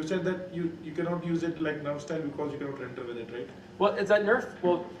 but you said that you cannot use it like NERF style because you cannot render with it, right? well, is that NERF?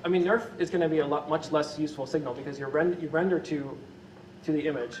 Well, I mean, NERF is going to be a much less useful signal because you render to the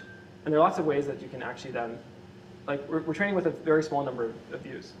image, and there are lots of ways that you can actually then, like we're training with a very small number of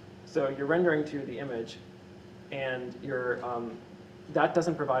views, so you're rendering to the image, and that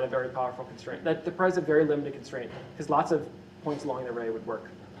doesn't provide a very powerful constraint. That provides a very limited constraint because lots of points along the array would work.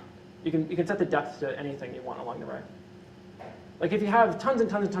 You can set the depth to anything you want along the array. Like if you have tons and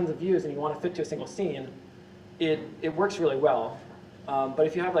tons and tons of views and you want to fit to a single scene, it works really well. But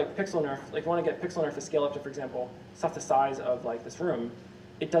if you have like pixel NERF, like you want to get pixel NERF to scale up to, for example, stuff the size of like this room,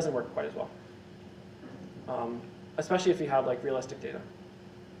 it doesn't work quite as well. Especially if you have like realistic data.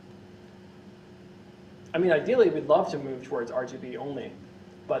 I mean, ideally we'd love to move towards RGB only,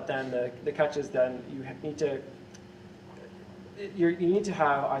 but then the catch is then you need to you need to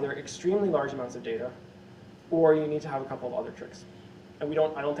have either extremely large amounts of data, or you need to have a couple of other tricks. And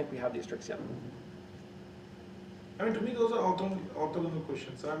I don't think we have these tricks yet. I mean, to me, those are orthogonal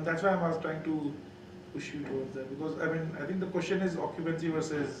questions. That's why I'm trying to push you towards that, because I think the question is occupancy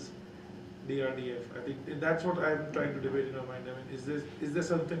versus DRDF. I think that's what I'm trying to debate in my mind. I mean, is there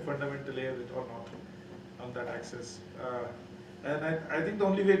something fundamental here or not on that axis? And I think the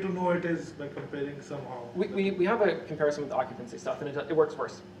only way to know it is by comparing somehow. We have a comparison with the occupancy stuff, and it works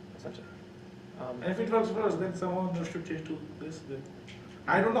worse, essentially. And if it works worse, then someone should change to this. Then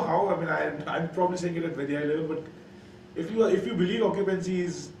I don't know how. I mean, I'm probably saying it at very high level, but if you believe occupancy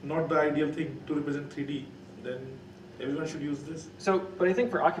is not the ideal thing to represent 3D, then everyone should use this. So, but I think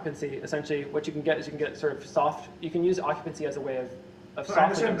for occupancy, essentially, what you can get is you can get sort of soft. You can use occupancy as a way of So I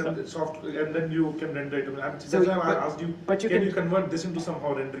softening understand, stuff. and soft, and then you can render it. That's So, why I but- asked you, but you can can- you convert this into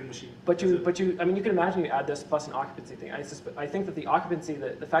somehow rendering machine? I mean, you can imagine you add this plus an occupancy thing. I think that the occupancy,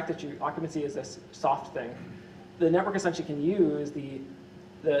 the fact that occupancy is this soft thing, the network essentially can use the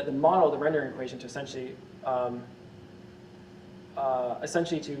model, the rendering equation to essentially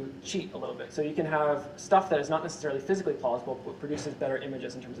to cheat a little bit. So you can have stuff that is not necessarily physically plausible, but produces better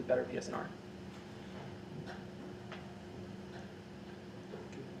images in terms of better PSNR.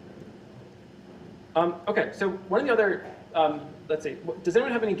 Okay, so one of the other, let's see, does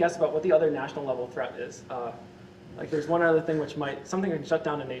anyone have any guess about what the other national level threat is? Like there's one other thing which might, something that can shut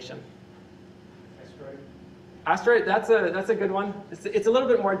down a nation. Asteroid. Asteroid, that's a good one. It's a little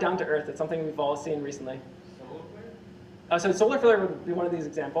bit more down to earth. It's something we've all seen recently. Solar flare? So solar flare would be one of these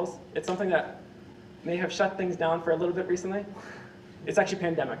examples. It's something that may have shut things down for a little bit recently. It's actually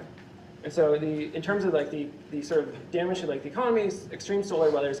pandemic. And so in terms of like the sort of damage to like the economy, extreme solar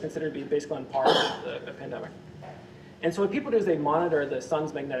weather is considered to be basically on par with the pandemic. And so what people do is they monitor the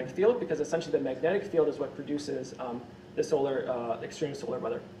sun's magnetic field, because essentially the magnetic field is what produces the extreme solar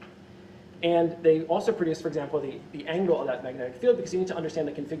weather. And they also produce, for example, the angle of that magnetic field, because you need to understand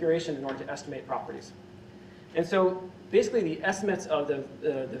the configuration in order to estimate properties. And so basically the estimates of the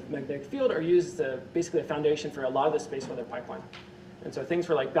magnetic field are used as basically a foundation for a lot of the space weather pipeline. And so things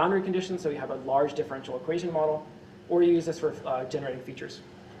for like boundary conditions, so you have a large differential equation model, or you use this for generating features.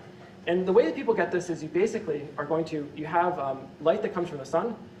 And the way that people get this is you basically are going to, you have light that comes from the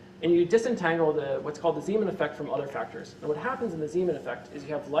sun, and you disentangle what's called the Zeeman effect from other factors. And what happens in the Zeeman effect is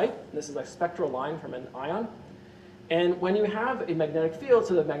you have light, and this is a spectral line from an ion, and when you have a magnetic field,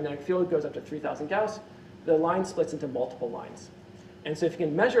 so the magnetic field goes up to 3,000 Gauss, the line splits into multiple lines. And so if you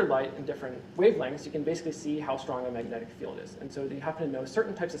can measure light in different wavelengths, you can basically see how strong a magnetic field is. And so you happen to know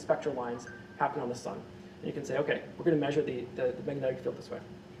certain types of spectral lines happen on the sun. And you can say, okay, we're going to measure the magnetic field this way.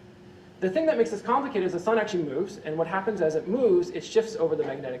 The thing that makes this complicated is the sun actually moves, and what happens as it moves, it shifts over the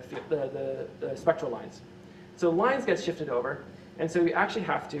magnetic field, the spectral lines. So lines get shifted over, and so you actually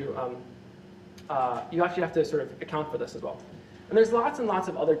have to sort of account for this as well. And there's lots and lots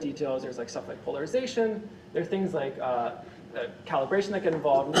of other details. There's like stuff like polarization. There are things like calibration that get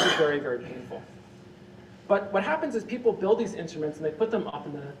involved, and this is very, very painful. But what happens is people build these instruments and they put them up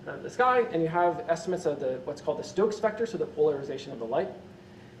in the sky, and you have estimates of what's called the Stokes vector, so the polarization of the light.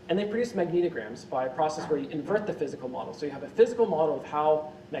 And they produce magnetograms by a process where you invert the physical model. So you have a physical model of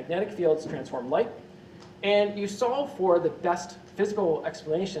how magnetic fields transform light, and you solve for the best physical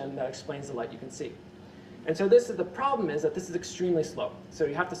explanation that explains the light you can see. And so the problem is that this is extremely slow. So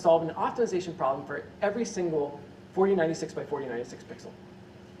you have to solve an optimization problem for every single 4096 by 4096 pixel.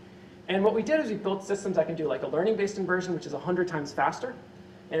 And what we did is we built systems that can do like a learning-based inversion, which is 100 times faster,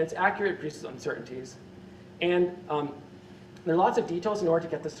 and it's accurate, produces uncertainties. And there are lots of details in order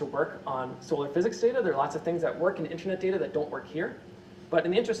to get this to work on solar physics data. There are lots of things that work in internet data that don't work here. But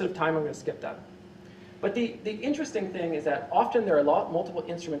in the interest of time, I'm going to skip that. But the interesting thing is that often there are multiple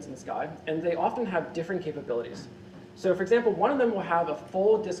instruments in the sky, and they often have different capabilities. So for example, one of them will have a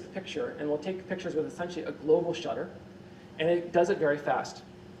full disk picture, and will take pictures with essentially a global shutter, and it does it very fast.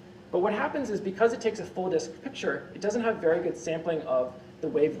 But what happens is because it takes a full disk picture, it doesn't have very good sampling of the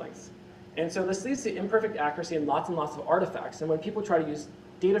wavelengths. And so this leads to imperfect accuracy and lots of artifacts. And when people try to use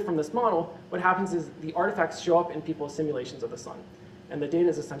data from this model, what happens is the artifacts show up in people's simulations of the sun, and the data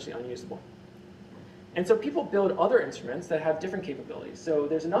is essentially unusable. And so people build other instruments that have different capabilities. So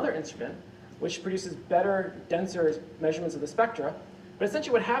there's another instrument which produces better, denser measurements of the spectra. But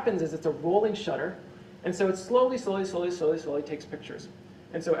essentially what happens is it's a rolling shutter. And so it slowly takes pictures.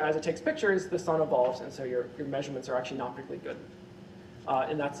 And so as it takes pictures, the sun evolves. And so your measurements are actually not particularly good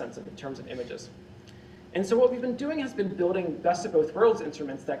in that sense, in terms of images. And so what we've been doing has been building best of both worlds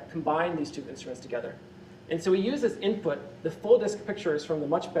instruments that combine these two instruments together. And so we use as input the full disk pictures from the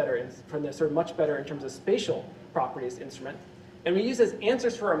much better in terms of spatial properties instrument. And we use as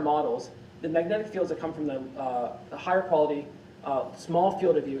answers for our models the magnetic fields that come from the higher quality small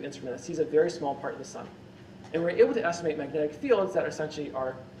field of view instrument that sees a very small part of the sun. And we're able to estimate magnetic fields that essentially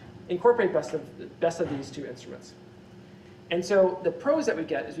incorporate best of these two instruments. And so the pros that we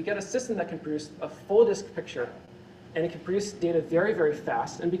get is we get a system that can produce a full disk picture, and it can produce data very, very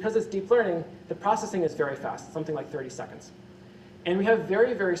fast. And because it's deep learning, the processing is very fast, something like 30 seconds. And we have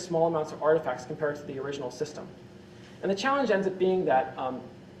very, very small amounts of artifacts compared to the original system. And the challenge ends up being that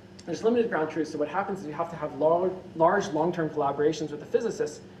there's limited ground truth, so what happens is you have to have large long-term collaborations with the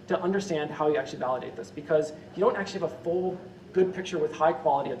physicists to understand how you actually validate this, because you don't actually have a full, good picture with high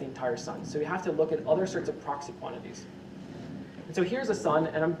quality of the entire sun. So you have to look at other sorts of proxy quantities. And so here's a sun,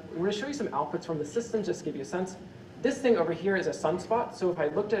 and I'm going to show you some outputs from the system just to give you a sense. This thing over here is a sunspot, so if I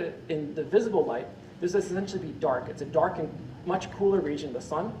looked at it in the visible light, this would essentially be dark. It's a dark and much cooler region of the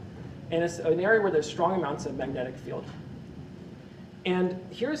sun, and it's an area where there's strong amounts of magnetic field. And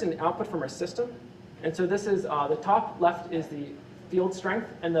here's an output from our system. And so this is, the top left is the field strength,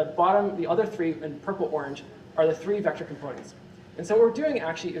 and the bottom, the other three in purple-orange, are the three vector components. And so what we're doing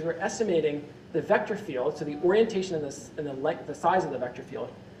actually is we're estimating the vector field, so the orientation and the size of the vector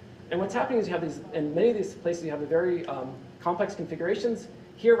field. And what's happening is you have these, in many of these places, you have a very complex configurations.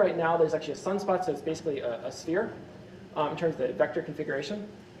 Here right now, there's actually a sunspot, so it's basically a sphere in terms of the vector configuration.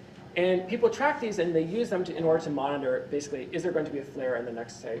 And people track these, and they use them in order to monitor, basically, is there going to be a flare in the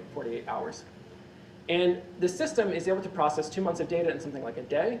next, say, 48 hours? And the system is able to process 2 months of data in something like a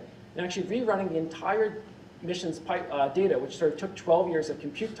day, and actually rerunning the entire mission's data, which sort of took 12 years of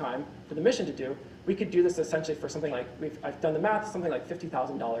compute time for the mission to do. We could do this essentially for something like, I've done the math, something like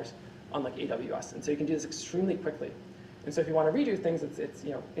 $50,000 on like AWS. And so you can do this extremely quickly. And so if you want to redo things, it's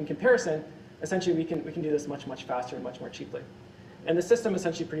in comparison, essentially we can do this much, much faster and much more cheaply. And the system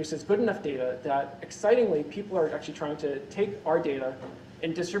essentially produces good enough data that, excitingly, people are actually trying to take our data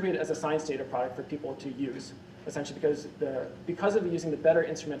and distribute it as a science data product for people to use, essentially because of using the better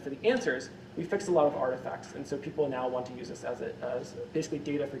instrument for the answers, we fixed a lot of artifacts. And so people now want to use this as basically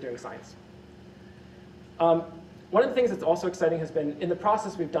data for doing science. One of the things that's also exciting has been, in the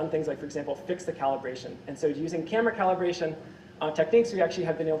process, we've done things like, for example, fix the calibration. And so using camera calibration techniques, we actually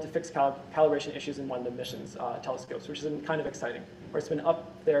have been able to fix calibration issues in one of the mission's telescopes, which has been kind of exciting, where it's been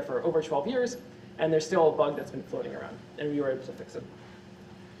up there for over 12 years, and there's still a bug that's been floating around, and we were able to fix it.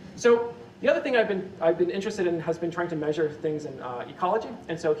 So the other thing I've been interested in has been trying to measure things in ecology.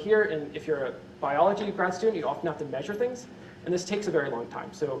 And so here, if you're a biology grad student, you often have to measure things. And this takes a very long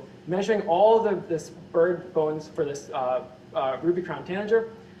time. So measuring all of this bird bones for this ruby-crowned tanager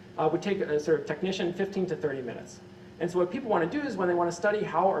would take a sort of technician 15 to 30 minutes. And so what people want to do is when they want to study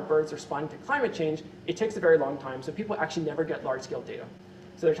how our birds respond to climate change, it takes a very long time. So people actually never get large-scale data.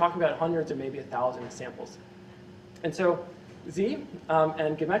 So they're talking about hundreds or maybe 1,000 samples. And so Z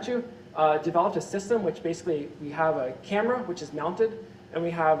and Gemetchu developed a system which basically we have a camera which is mounted, and we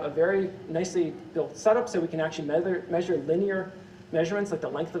have a very nicely built setup so we can actually measure linear measurements like the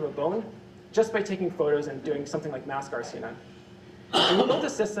length of a bone just by taking photos and doing something like mask RCNN. And we built a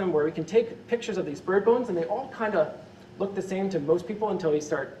system where we can take pictures of these bird bones, and they all kind of look the same to most people until we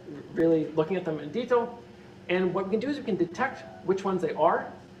start really looking at them in detail. And what we can do is we can detect which ones they are,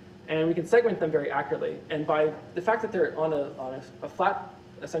 and we can segment them very accurately. And by the fact that they're on a flat,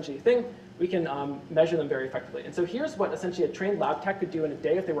 essentially, thing, we can measure them very effectively. And so here's what essentially a trained lab tech could do in a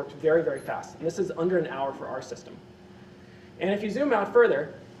day if they worked very, very fast. And this is under an hour for our system. And if you zoom out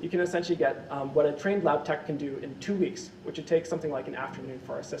further, you can essentially get what a trained lab tech can do in 2 weeks, which would take something like an afternoon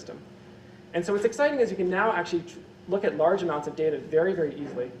for our system. And so what's exciting is you can now actually look at large amounts of data very, very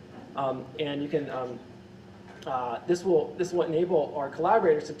easily. And you can, this will enable our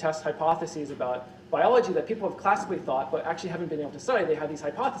collaborators to test hypotheses about biology that people have classically thought but actually haven't been able to study. They have these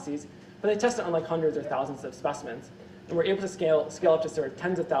hypotheses, but they test it on like hundreds or thousands of specimens. And we're able to scale up to sort of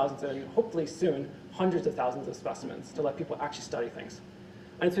tens of thousands and hopefully soon hundreds of thousands of specimens to let people actually study things.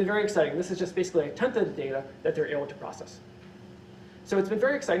 And it's been very exciting. This is just basically a tenth of the data that they're able to process. So it's been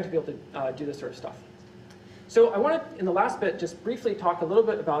very exciting to be able to do this sort of stuff. So I want to, in the last bit, just briefly talk a little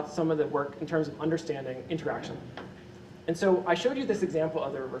bit about some of the work in terms of understanding interaction. And so I showed you this example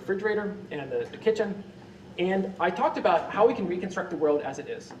of the refrigerator and the kitchen. And I talked about how we can reconstruct the world as it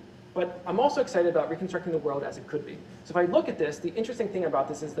is. But I'm also excited about reconstructing the world as it could be. So if I look at this, the interesting thing about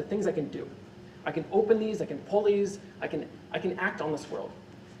this is the things I can do. I can open these, I can pull these, I can act on this world.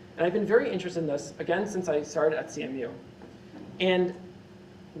 And I've been very interested in this, again, since I started at CMU. And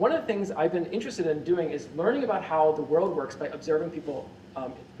one of the things I've been interested in doing is learning about how the world works by observing people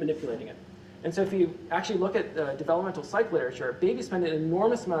manipulating it. And so if you actually look at developmental psych literature, babies spend an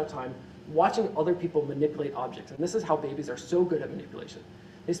enormous amount of time watching other people manipulate objects. And this is how babies are so good at manipulation.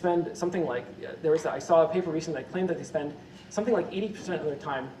 They spend something like, I saw a paper recently that claimed that they spend something like 80% of their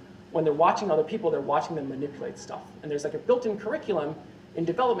time when they're watching other people, they're watching them manipulate stuff. And there's like a built-in curriculum in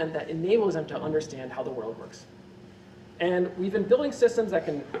development that enables them to understand how the world works. And we've been building systems that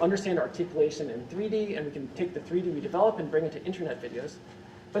can understand articulation in 3D, and we can take the 3D we develop and bring it to internet videos.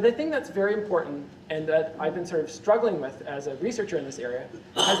 But the thing that's very important, and that I've been sort of struggling with as a researcher in this area,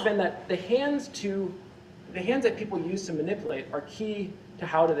 has been that the hands that people use to manipulate are key to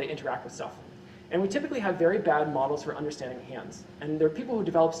how do they interact with stuff. And we typically have very bad models for understanding hands. And there are people who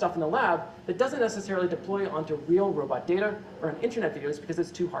develop stuff in the lab that doesn't necessarily deploy onto real robot data or on internet videos because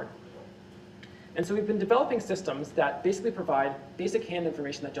it's too hard. And so we've been developing systems that basically provide basic hand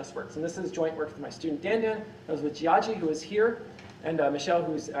information that just works. And this is joint work with my student Dan. I was with Jiaji, who is here, and Michelle,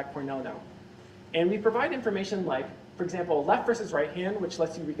 who's at Cornell now. And we provide information like, for example, left versus right hand, which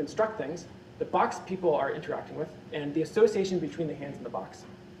lets you reconstruct things, the box people are interacting with, and the association between the hands and the box.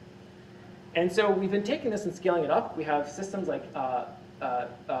 And so we've been taking this and scaling it up. We have systems like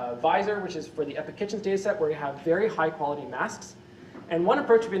Visor, which is for the Epic Kitchens dataset, where we have very high quality masks. And one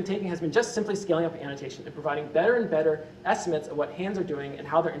approach we've been taking has been just simply scaling up annotation and providing better and better estimates of what hands are doing and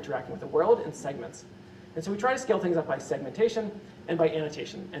how they're interacting with the world in segments. And so we try to scale things up by segmentation and by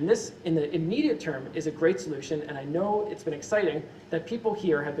annotation. And this, in the immediate term, is a great solution. And I know it's been exciting that people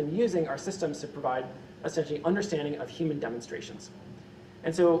here have been using our systems to provide essentially understanding of human demonstrations.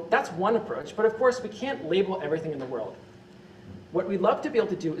 And so that's one approach. But of course, we can't label everything in the world. What we'd love to be able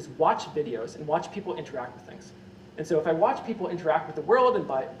to do is watch videos and watch people interact with things. And so if I watch people interact with the world and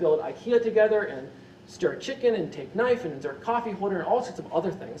build IKEA together and stir chicken and take knife and insert coffee holder and all sorts of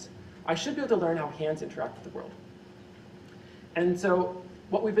other things, I should be able to learn how hands interact with the world. And so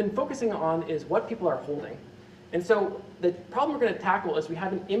what we've been focusing on is what people are holding. And so the problem we're going to tackle is we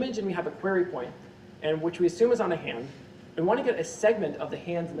have an image and we have a query point, and which we assume is on a hand. We want to get a segment of the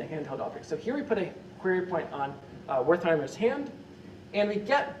hands in the handheld object. So here we put a query point on Wertheimer's hand, and we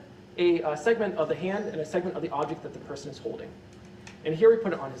get a segment of the hand and a segment of the object that the person is holding. And here we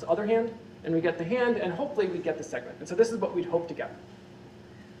put it on his other hand, and we get the hand, and hopefully we get the segment. And so this is what we'd hope to get.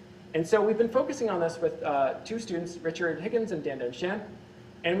 And so we've been focusing on this with two students, Richard Higgins and Dan Shan,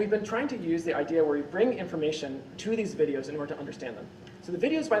 and we've been trying to use the idea where we bring information to these videos in order to understand them. So the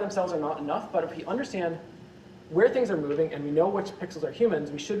videos by themselves are not enough, but if we understand where things are moving and we know which pixels are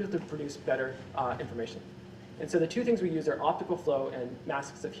humans, we should be able to produce better information. And so the two things we use are optical flow and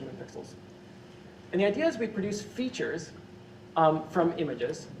masks of human pixels. And the idea is we produce features from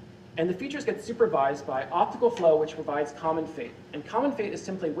images, and the features get supervised by optical flow, which provides common fate. And common fate is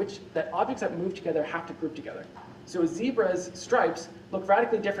simply that objects that move together have to group together. So zebras' stripes look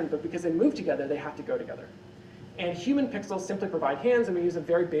radically different, but because they move together, they have to go together. And human pixels simply provide hands, and we use a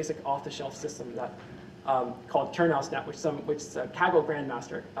very basic off-the-shelf system that called Turnhousenet, which Kaggle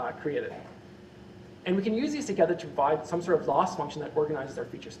Grandmaster created. And we can use these together to provide some sort of loss function that organizes our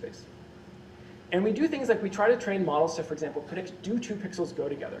feature space. And we do things like we try to train models to, for example, predict, do two pixels go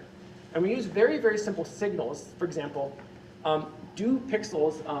together? And we use very, very simple signals. For example, do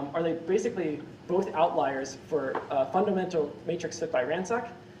pixels, are they basically both outliers for a fundamental matrix fit by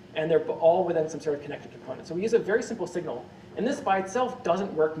ransack? And they're all within some sort of connected component. So we use a very simple signal. And this by itself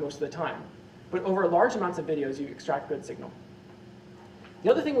doesn't work most of the time. But over large amounts of videos, you extract good signal. The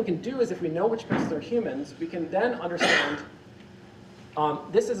other thing we can do is if we know which pixels are humans, we can then understand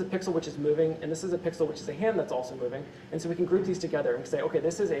this is a pixel which is moving, and this is a pixel which is a hand that's also moving. And so we can group these together and say, OK,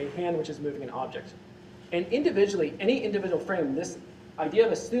 this is a hand which is moving an object. And individually, any individual frame, this idea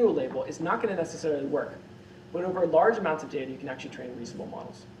of a pseudo label is not going to necessarily work. But over large amounts of data, you can actually train reasonable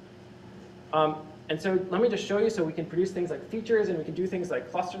models. And so let me just show you. So we can produce things like features, and we can do things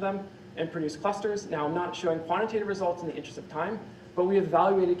like cluster them and produce clusters. Now, I'm not showing quantitative results in the interest of time, but we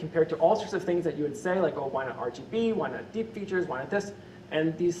evaluated compared to all sorts of things that you would say, like, oh, why not RGB? Why not deep features? Why not this?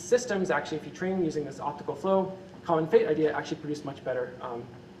 And these systems, actually, if you train using this optical flow common fate idea, actually produce much better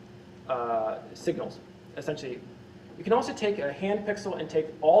signals, essentially. You can also take a hand pixel and take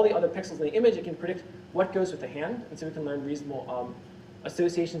all the other pixels in the image. It can predict what goes with the hand, and so we can learn reasonable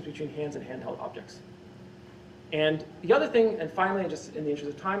associations between hands and handheld objects. And the other thing, and finally, just in the interest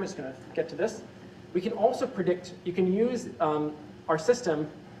of time, I'm just going to get to this. We can also predict, you can use our system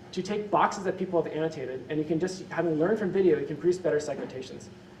to take boxes that people have annotated, and you can just, having learned from video, you can produce better segmentations.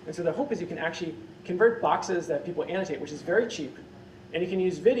 And so the hope is you can actually convert boxes that people annotate, which is very cheap, and you can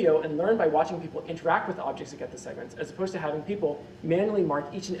use video and learn by watching people interact with objects to get the segments, as opposed to having people manually mark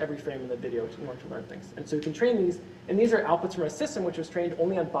each and every frame in the video in order to learn things. And so you can train these, and these are outputs from a system which was trained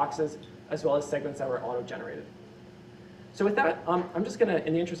only on boxes as well as segments that were auto-generated. So with that, I'm just going to,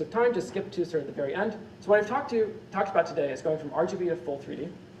 in the interest of time, just skip to sort of the very end. So what I've talked about today is going from RGB to full 3D.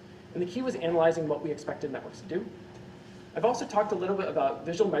 And the key was analyzing what we expected networks to do. I've also talked a little bit about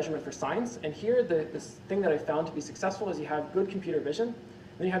visual measurement for science. And here, this thing that I found to be successful is you have good computer vision, and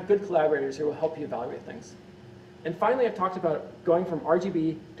then you have good collaborators who will help you evaluate things. And finally, I've talked about going from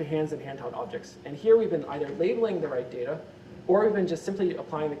RGB to hands and handheld objects. And here, we've been either labeling the right data, or we've been just simply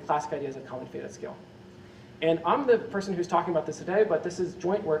applying the classic ideas of common fate at scale. And I'm the person who's talking about this today, but this is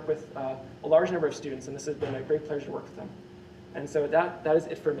joint work with a large number of students, and this has been a great pleasure to work with them. And so that is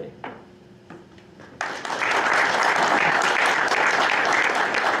it for me.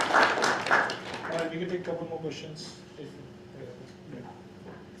 We can take a couple more questions.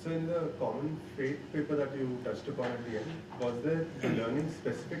 So in the common fate paper that you touched upon at the end, was there the learning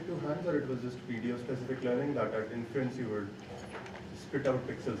specific to hands, or it was just video specific learning that at inference you would spit out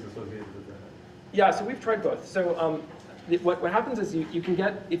pixels associated with the hand? Yeah, so we've tried both. So what happens is you can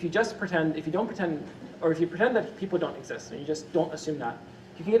get, if you just pretend, if you don't pretend, or if you pretend that people don't exist and you just don't assume that,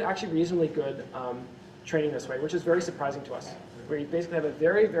 you can get actually reasonably good training this way, which is very surprising to us, where you basically have a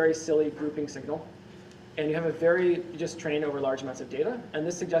very, very silly grouping signal, and you have a very, you just train over large amounts of data, and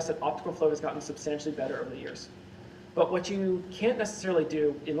this suggests that optical flow has gotten substantially better over the years. But what you can't necessarily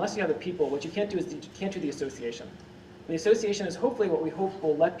do, unless you have the people, what you can't do is you can't do the association. And the association is hopefully what we hope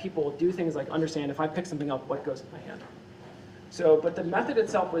will let people do things like understand if I pick something up, what goes in my hand. So, but the method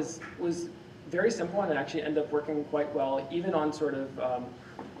itself was very simple, and it actually ended up working quite well, even on sort of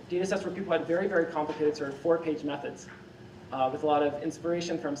data sets where people had very, very complicated sort of 4-page methods with a lot of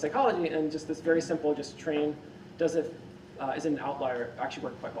inspiration from psychology, and just this very simple, just train, does it, is it an outlier, actually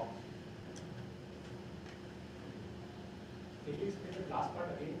worked quite well. Can you explain the last part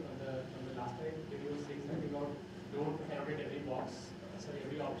again on the last time? Can you say something about don't annotate every box, sorry,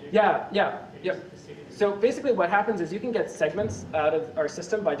 every object? Yeah. So basically what happens is you can get segments out of our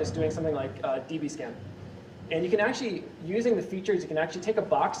system by just doing something like DB scan. And you can actually, using the features, you can actually take a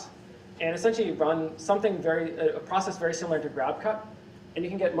box and essentially run something a process very similar to GrabCut, and you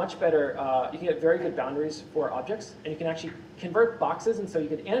can get much better, you can get very good boundaries for objects, and you can actually convert boxes, and so you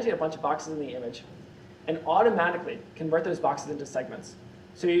could annotate a bunch of boxes in the image, and automatically convert those boxes into segments.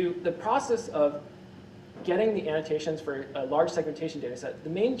 So the process of getting the annotations for a large segmentation data set, the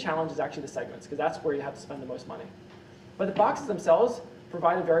main challenge is actually the segments, because that's where you have to spend the most money. But the boxes themselves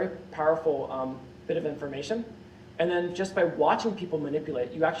provide a very powerful bit of information. And then just by watching people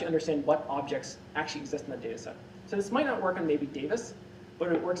manipulate, you actually understand what objects actually exist in the data set. So this might not work on maybe Davis,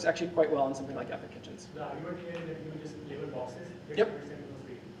 but it works actually quite well in something like Epic Kitchens. The argument here is that you just label boxes, get Yep. segments for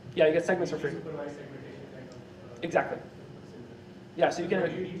free. Yeah, you get segments for free. Supervised segmentation kind of. Exactly. Yeah, so you can.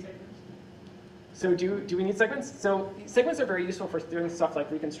 Do you need segments? So do we need segments? So segments are very useful for doing stuff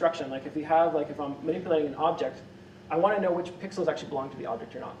like reconstruction. Like if you have, like if I'm manipulating an object, I want to know which pixels actually belong to the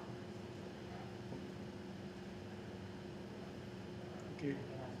object or not. Okay.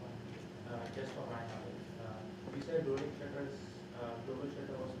 Just for my knowledge, you said rolling shutters, global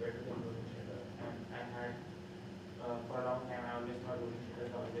shutter was better than rolling shutter, and I had, for a long time, I always thought rolling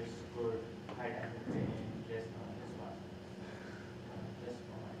shutters always good, high dynamics in just fast. Just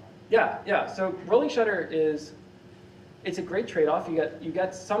for my knowledge. Yeah. So rolling shutter it's a great trade-off. You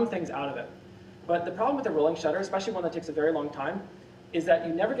get some things out of it. But the problem with the rolling shutter, especially one that takes a very long time, is that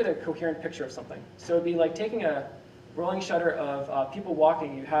you never get a coherent picture of something. So it'd be like taking a rolling shutter of people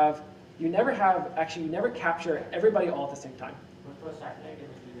walking. You never capture everybody all at the same time. But for satellite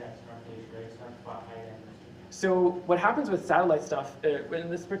imagery, that's not the issue, it's not far high dynamics. So what happens with satellite stuff, in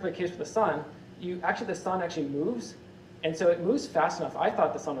this particular case with the sun, the sun actually moves, and so it moves fast enough. I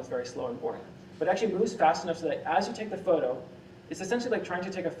thought the sun was very slow and boring, but it actually moves fast enough so that as you take the photo, it's essentially like trying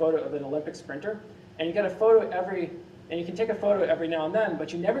to take a photo of an Olympic sprinter, and you get a photo and you can take a photo every now and then,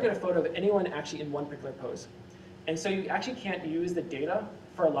 but you never get a photo of anyone actually in one particular pose. And so you actually can't use the data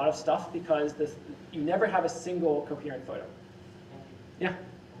for a lot of stuff because you never have a single coherent photo. Yeah?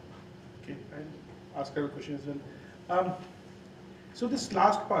 Okay, I'll ask her a question as well. So this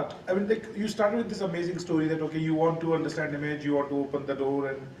last part, I mean, like you started with this amazing story that, okay, you want to understand image, you want to open the door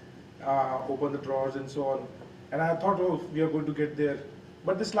and open the drawers and so on. And I thought, oh, we are going to get there.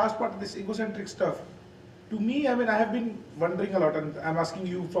 But this last part, this egocentric stuff, to me, I mean, I have been wondering a lot, and I'm asking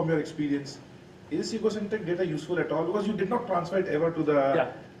you from your experience, is egocentric data useful at all? Because you did not transfer it ever to the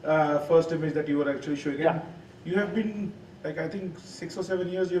first image that you were actually showing. Yeah. And you have been, like, I think 6 or 7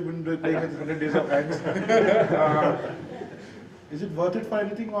 years you've been playing with 100 Days of Hands. Is it worth it for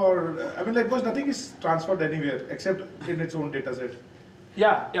anything, or, I mean, like, because nothing is transferred anywhere except in its own data set.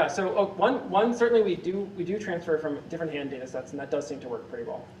 Yeah. So one certainly we do transfer from different hand data sets, and that does seem to work pretty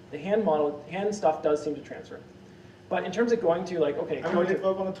well. The hand stuff does seem to transfer. But in terms of going to like, okay, I mean, will it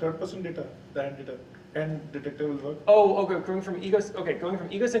work on a third-person data, the hand data, and detector will work? Oh, okay, going from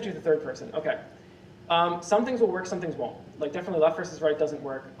egocentric to third person. Okay, some things will work, some things won't. Like definitely left versus right doesn't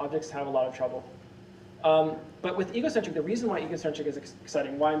work. Objects have a lot of trouble. But with egocentric, the reason why egocentric is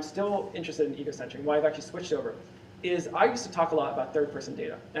exciting, why I'm still interested in egocentric, why I've actually switched over, is I used to talk a lot about third-person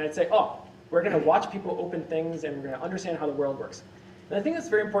data, and I'd say, oh, we're going to watch people open things, and we're going to understand how the world works. And I think that's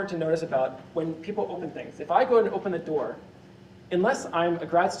very important to notice about when people open things. If I go and open the door, unless I'm a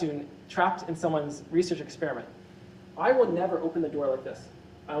grad student trapped in someone's research experiment, I will never open the door like this.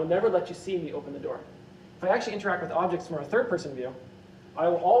 I will never let you see me open the door. If I actually interact with objects from a third-person view, I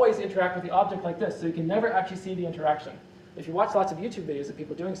will always interact with the object like this, so you can never actually see the interaction. If you watch lots of YouTube videos of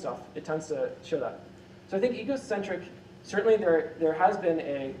people doing stuff, it tends to show that. So I think egocentric, certainly there has been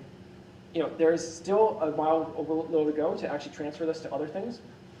a, there is still a while to go to actually transfer this to other things,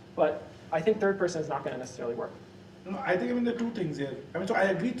 but I think third person is not going to necessarily work. No, I think there are two things here. So I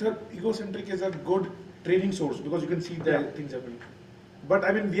agree egocentric is a good training source because you can see the things happening. But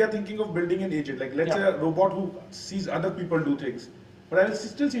we are thinking of building an agent. Like let's say a robot who sees other people do things. But I will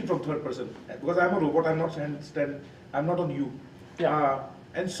still see it from third person because I'm a robot. I'm not on you. Yeah.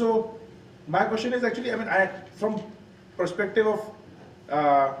 And so my question is actually, from perspective of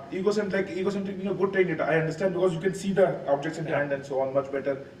egocentric, good training data. I understand because you can see the objects in hand and so on much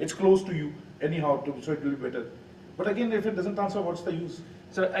better. It's close to you anyhow, so it will be better. But again, if it doesn't transfer, what's the use?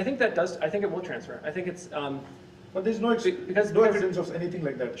 So I think that does. I think it will transfer. I think it's. But there's no evidence of anything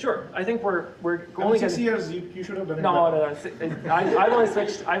like that. Sure, I think we're only 6 years. You should have done it. No.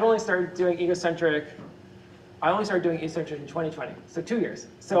 I've only started doing egocentric. I only started doing egocentric in 2020, so 2 years.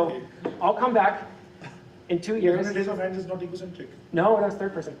 So Okay. I'll come back in 2 years. 100 days of hands is not egocentric. No, that's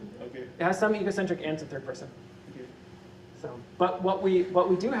third person. Okay. It has some egocentric and some third person. Okay. So, but what we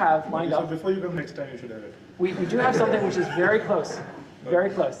do have lined So up. before you come next time, you should have it. We do have something which is very close. Very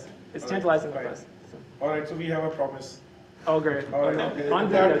close. It's tantalizing Fine. with us. All right, so we have a promise. Oh, great. All right, okay. On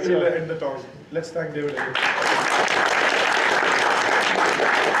That video, will too. end the talk. Let's thank David again.